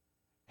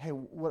 hey,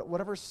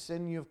 whatever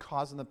sin you've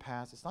caused in the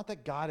past, it's not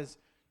that God has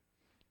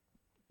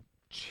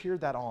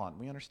cheered that on.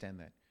 We understand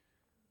that.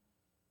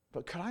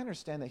 But could I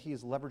understand that he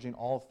is leveraging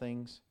all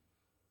things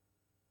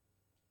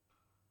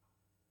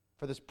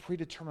for this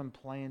predetermined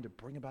plan to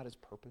bring about his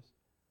purpose,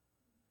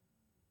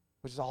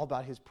 which is all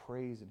about his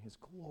praise and his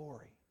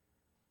glory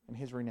and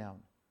his renown?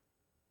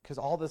 Because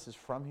all this is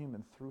from him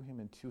and through him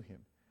and to him.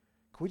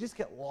 Can we just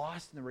get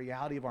lost in the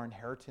reality of our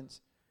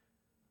inheritance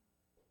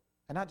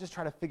and not just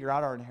try to figure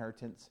out our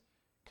inheritance?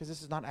 Because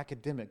this is not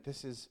academic.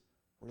 This is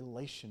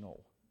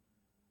relational.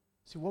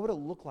 See, what would it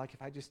look like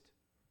if I just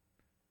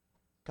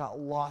got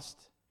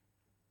lost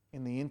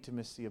in the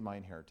intimacy of my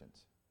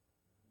inheritance?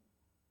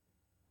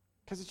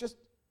 Because it's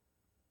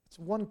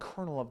one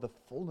kernel of the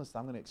fullness that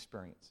I'm going to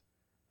experience.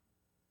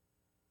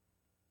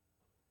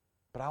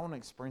 But I want to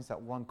experience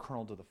that one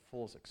kernel to the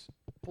fullest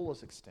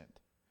extent.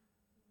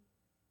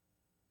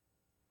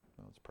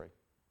 Well, let's pray.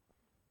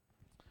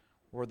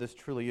 Lord, this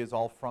truly is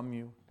all from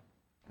you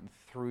and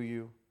through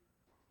you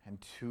and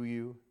to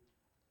you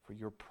for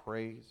your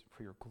praise,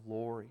 for your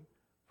glory,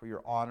 for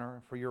your honor,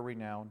 and for your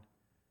renown.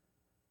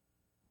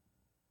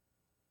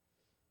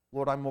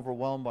 Lord, I'm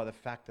overwhelmed by the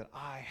fact that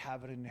I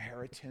have an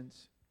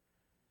inheritance,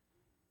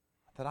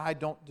 that I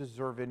don't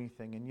deserve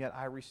anything, and yet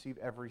I receive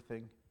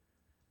everything.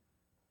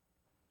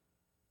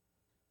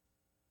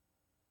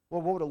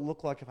 Lord, what would it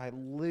look like if I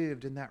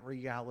lived in that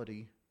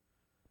reality?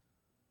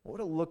 What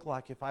would it look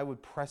like if I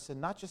would press in,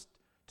 not just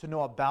to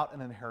know about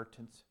an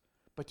inheritance,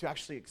 but to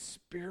actually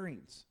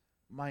experience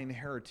my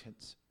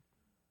inheritance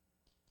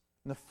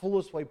in the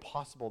fullest way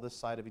possible this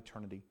side of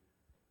eternity?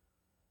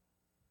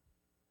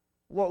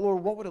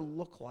 Lord, what would it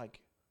look like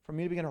for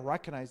me to begin to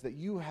recognize that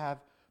you have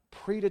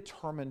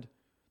predetermined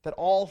that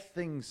all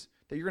things,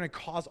 that you're going to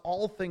cause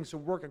all things to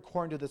work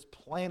according to this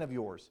plan of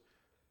yours,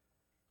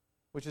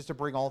 which is to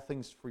bring all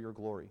things for your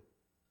glory?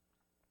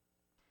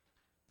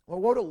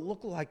 Lord, what would it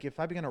look like if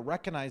I begin to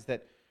recognize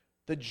that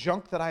the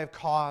junk that I have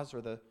caused, or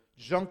the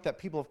junk that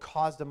people have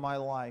caused in my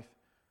life,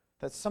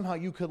 that somehow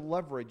you could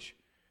leverage,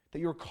 that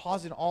you're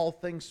causing all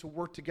things to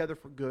work together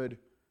for good,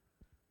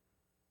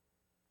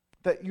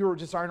 that you're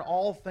desiring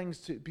all things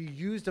to be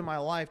used in my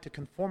life to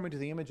conform me to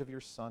the image of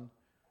your Son?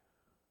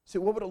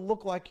 So what would it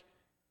look like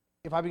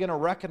if I begin to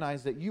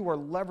recognize that you are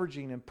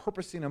leveraging and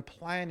purposing and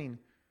planning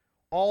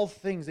all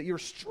things, that you're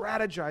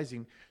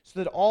strategizing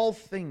so that all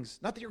things,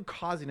 not that you're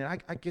causing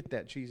it, I get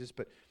that, Jesus,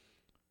 but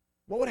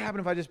what would happen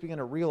if I just began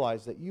to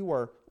realize that you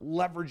are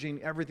leveraging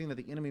everything that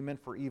the enemy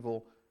meant for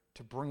evil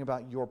to bring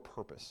about your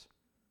purpose,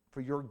 for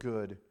your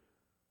good,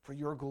 for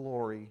your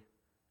glory?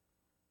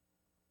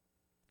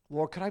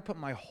 Lord, could I put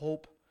my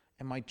hope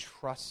and my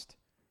trust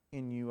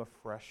in you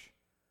afresh?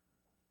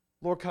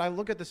 Lord, could I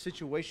look at the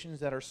situations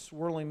that are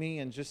swirling me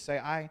and just say,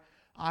 I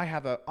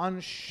have an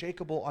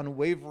unshakable,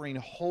 unwavering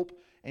hope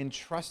and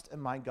trust in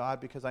my God,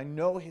 because I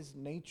know his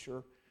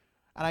nature,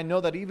 and I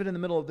know that even in the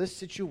middle of this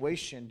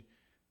situation,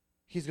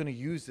 he's going to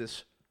use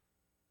this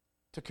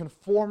to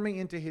conform me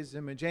into his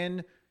image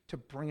and to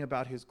bring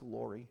about his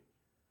glory.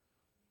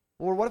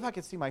 Lord, what if I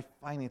could see my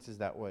finances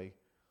that way?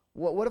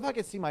 What if I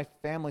could see my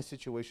family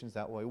situations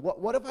that way?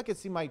 What if I could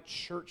see my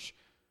church?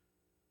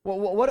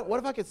 What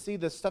if I could see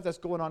the stuff that's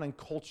going on in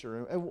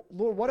culture? And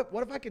Lord,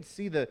 what if I could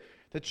see the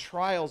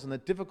trials and the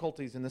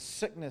difficulties and the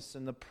sickness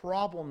and the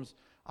problems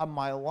of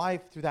my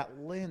life through that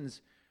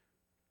lens?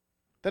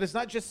 That it's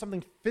not just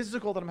something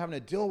physical that I'm having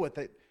to deal with,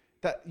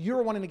 that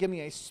you're wanting to give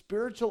me a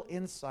spiritual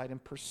insight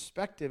and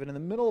perspective. And in the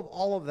middle of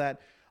all of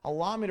that,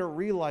 allow me to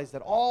realize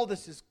that all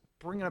this is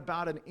bringing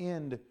about an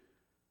end.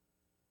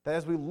 That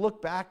as we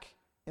look back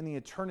in the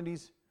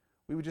eternities,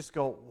 we would just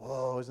go,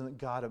 whoa, isn't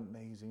God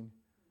amazing?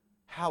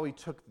 How he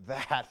took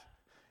that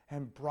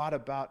and brought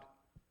about,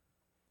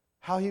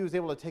 how he was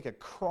able to take a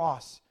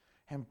cross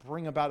and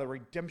bring about a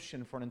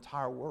redemption for an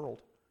entire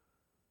world.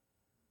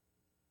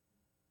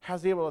 How he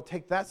was able to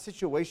take that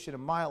situation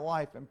in my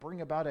life and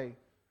bring about a,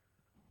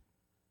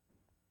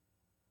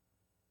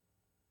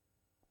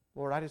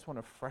 Lord, I just want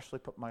to freshly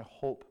put my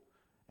hope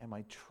and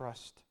my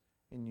trust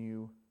in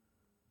you.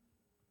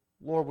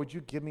 Lord, would you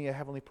give me a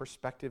heavenly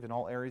perspective in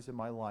all areas of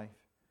my life?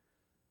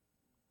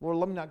 Lord,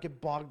 let me not get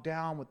bogged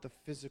down with the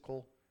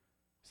physical.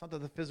 It's not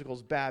that the physical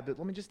is bad, but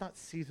let me just not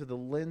see through the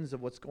lens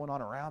of what's going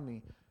on around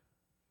me.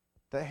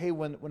 That, hey,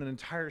 when an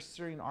entire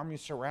Syrian army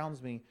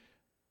surrounds me,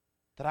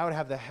 that I would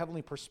have the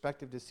heavenly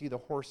perspective to see the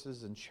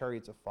horses and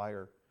chariots of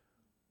fire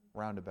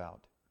round about.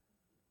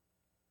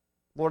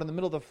 Lord, in the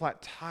middle of the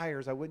flat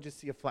tires, I wouldn't just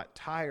see a flat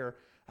tire.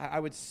 I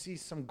would see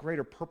some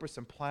greater purpose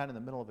and plan in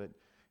the middle of it.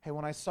 Hey,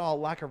 when I saw a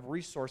lack of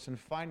resource and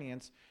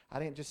finance, I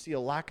didn't just see a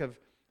lack of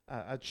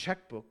a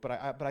checkbook,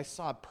 but I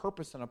saw a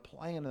purpose and a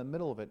plan in the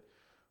middle of it.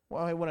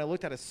 Well, when I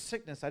looked at a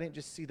sickness, I didn't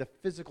just see the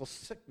physical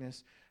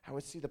sickness. I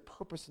would see the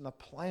purpose and the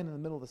plan in the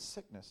middle of the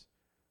sickness.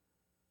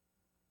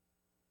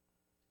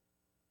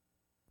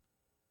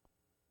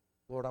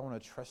 Lord, I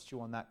want to trust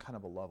you on that kind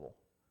of a level.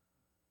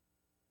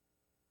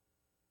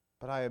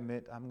 But I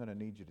admit I'm going to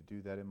need you to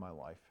do that in my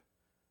life.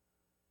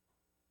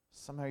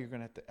 Somehow you're going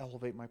to have to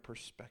elevate my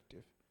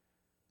perspective.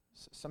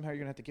 Somehow you're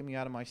going to have to get me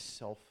out of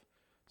myself.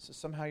 So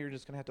somehow you're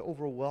just going to have to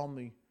overwhelm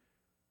me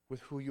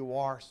with who you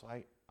are, so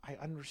I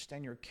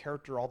understand your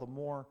character all the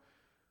more.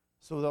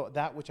 So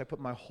that which I put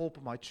my hope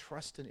and my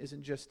trust in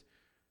isn't just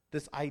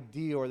this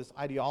idea or this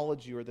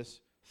ideology or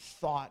this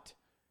thought.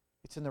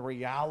 It's in the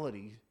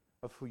reality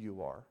of who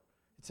you are.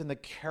 It's in the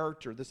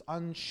character, this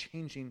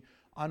unchanging,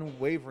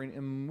 unwavering,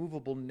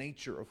 immovable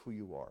nature of who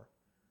you are.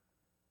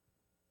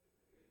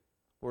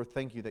 Lord,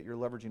 thank you that you're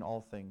leveraging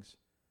all things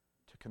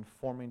to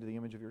conforming to the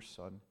image of your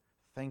Son.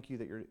 Thank you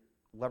that you're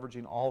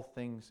leveraging all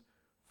things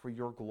for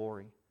your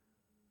glory.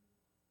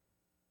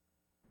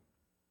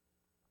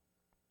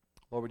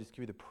 Lord, we just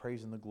give you the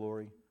praise and the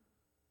glory,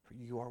 for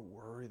you are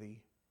worthy.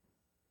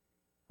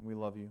 And we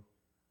love you.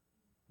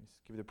 We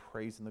just give you the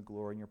praise and the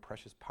glory. In your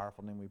precious,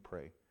 powerful name we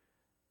pray.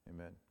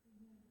 Amen.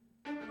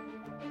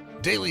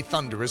 Daily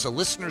Thunder is a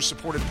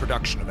listener-supported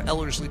production of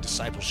Ellerslie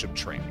Discipleship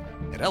Training.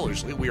 At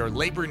Ellerslie, we are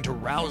laboring to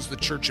rouse the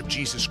Church of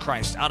Jesus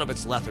Christ out of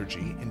its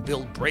lethargy and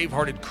build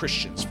brave-hearted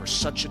Christians for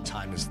such a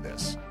time as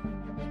this.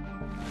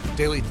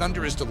 Daily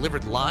Thunder is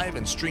delivered live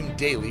and streamed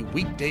daily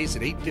weekdays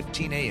at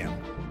 8:15 a.m.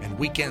 and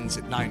weekends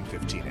at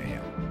 9:15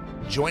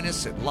 a.m. Join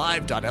us at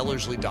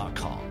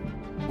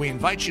live.ellerslie.com. We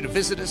invite you to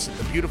visit us at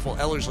the beautiful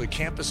Ellerslie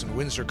campus in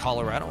Windsor,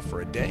 Colorado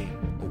for a day,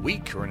 a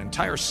week, or an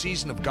entire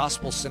season of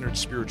gospel-centered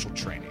spiritual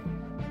training.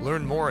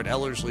 Learn more at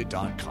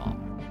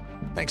ellerslie.com.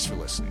 Thanks for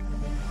listening.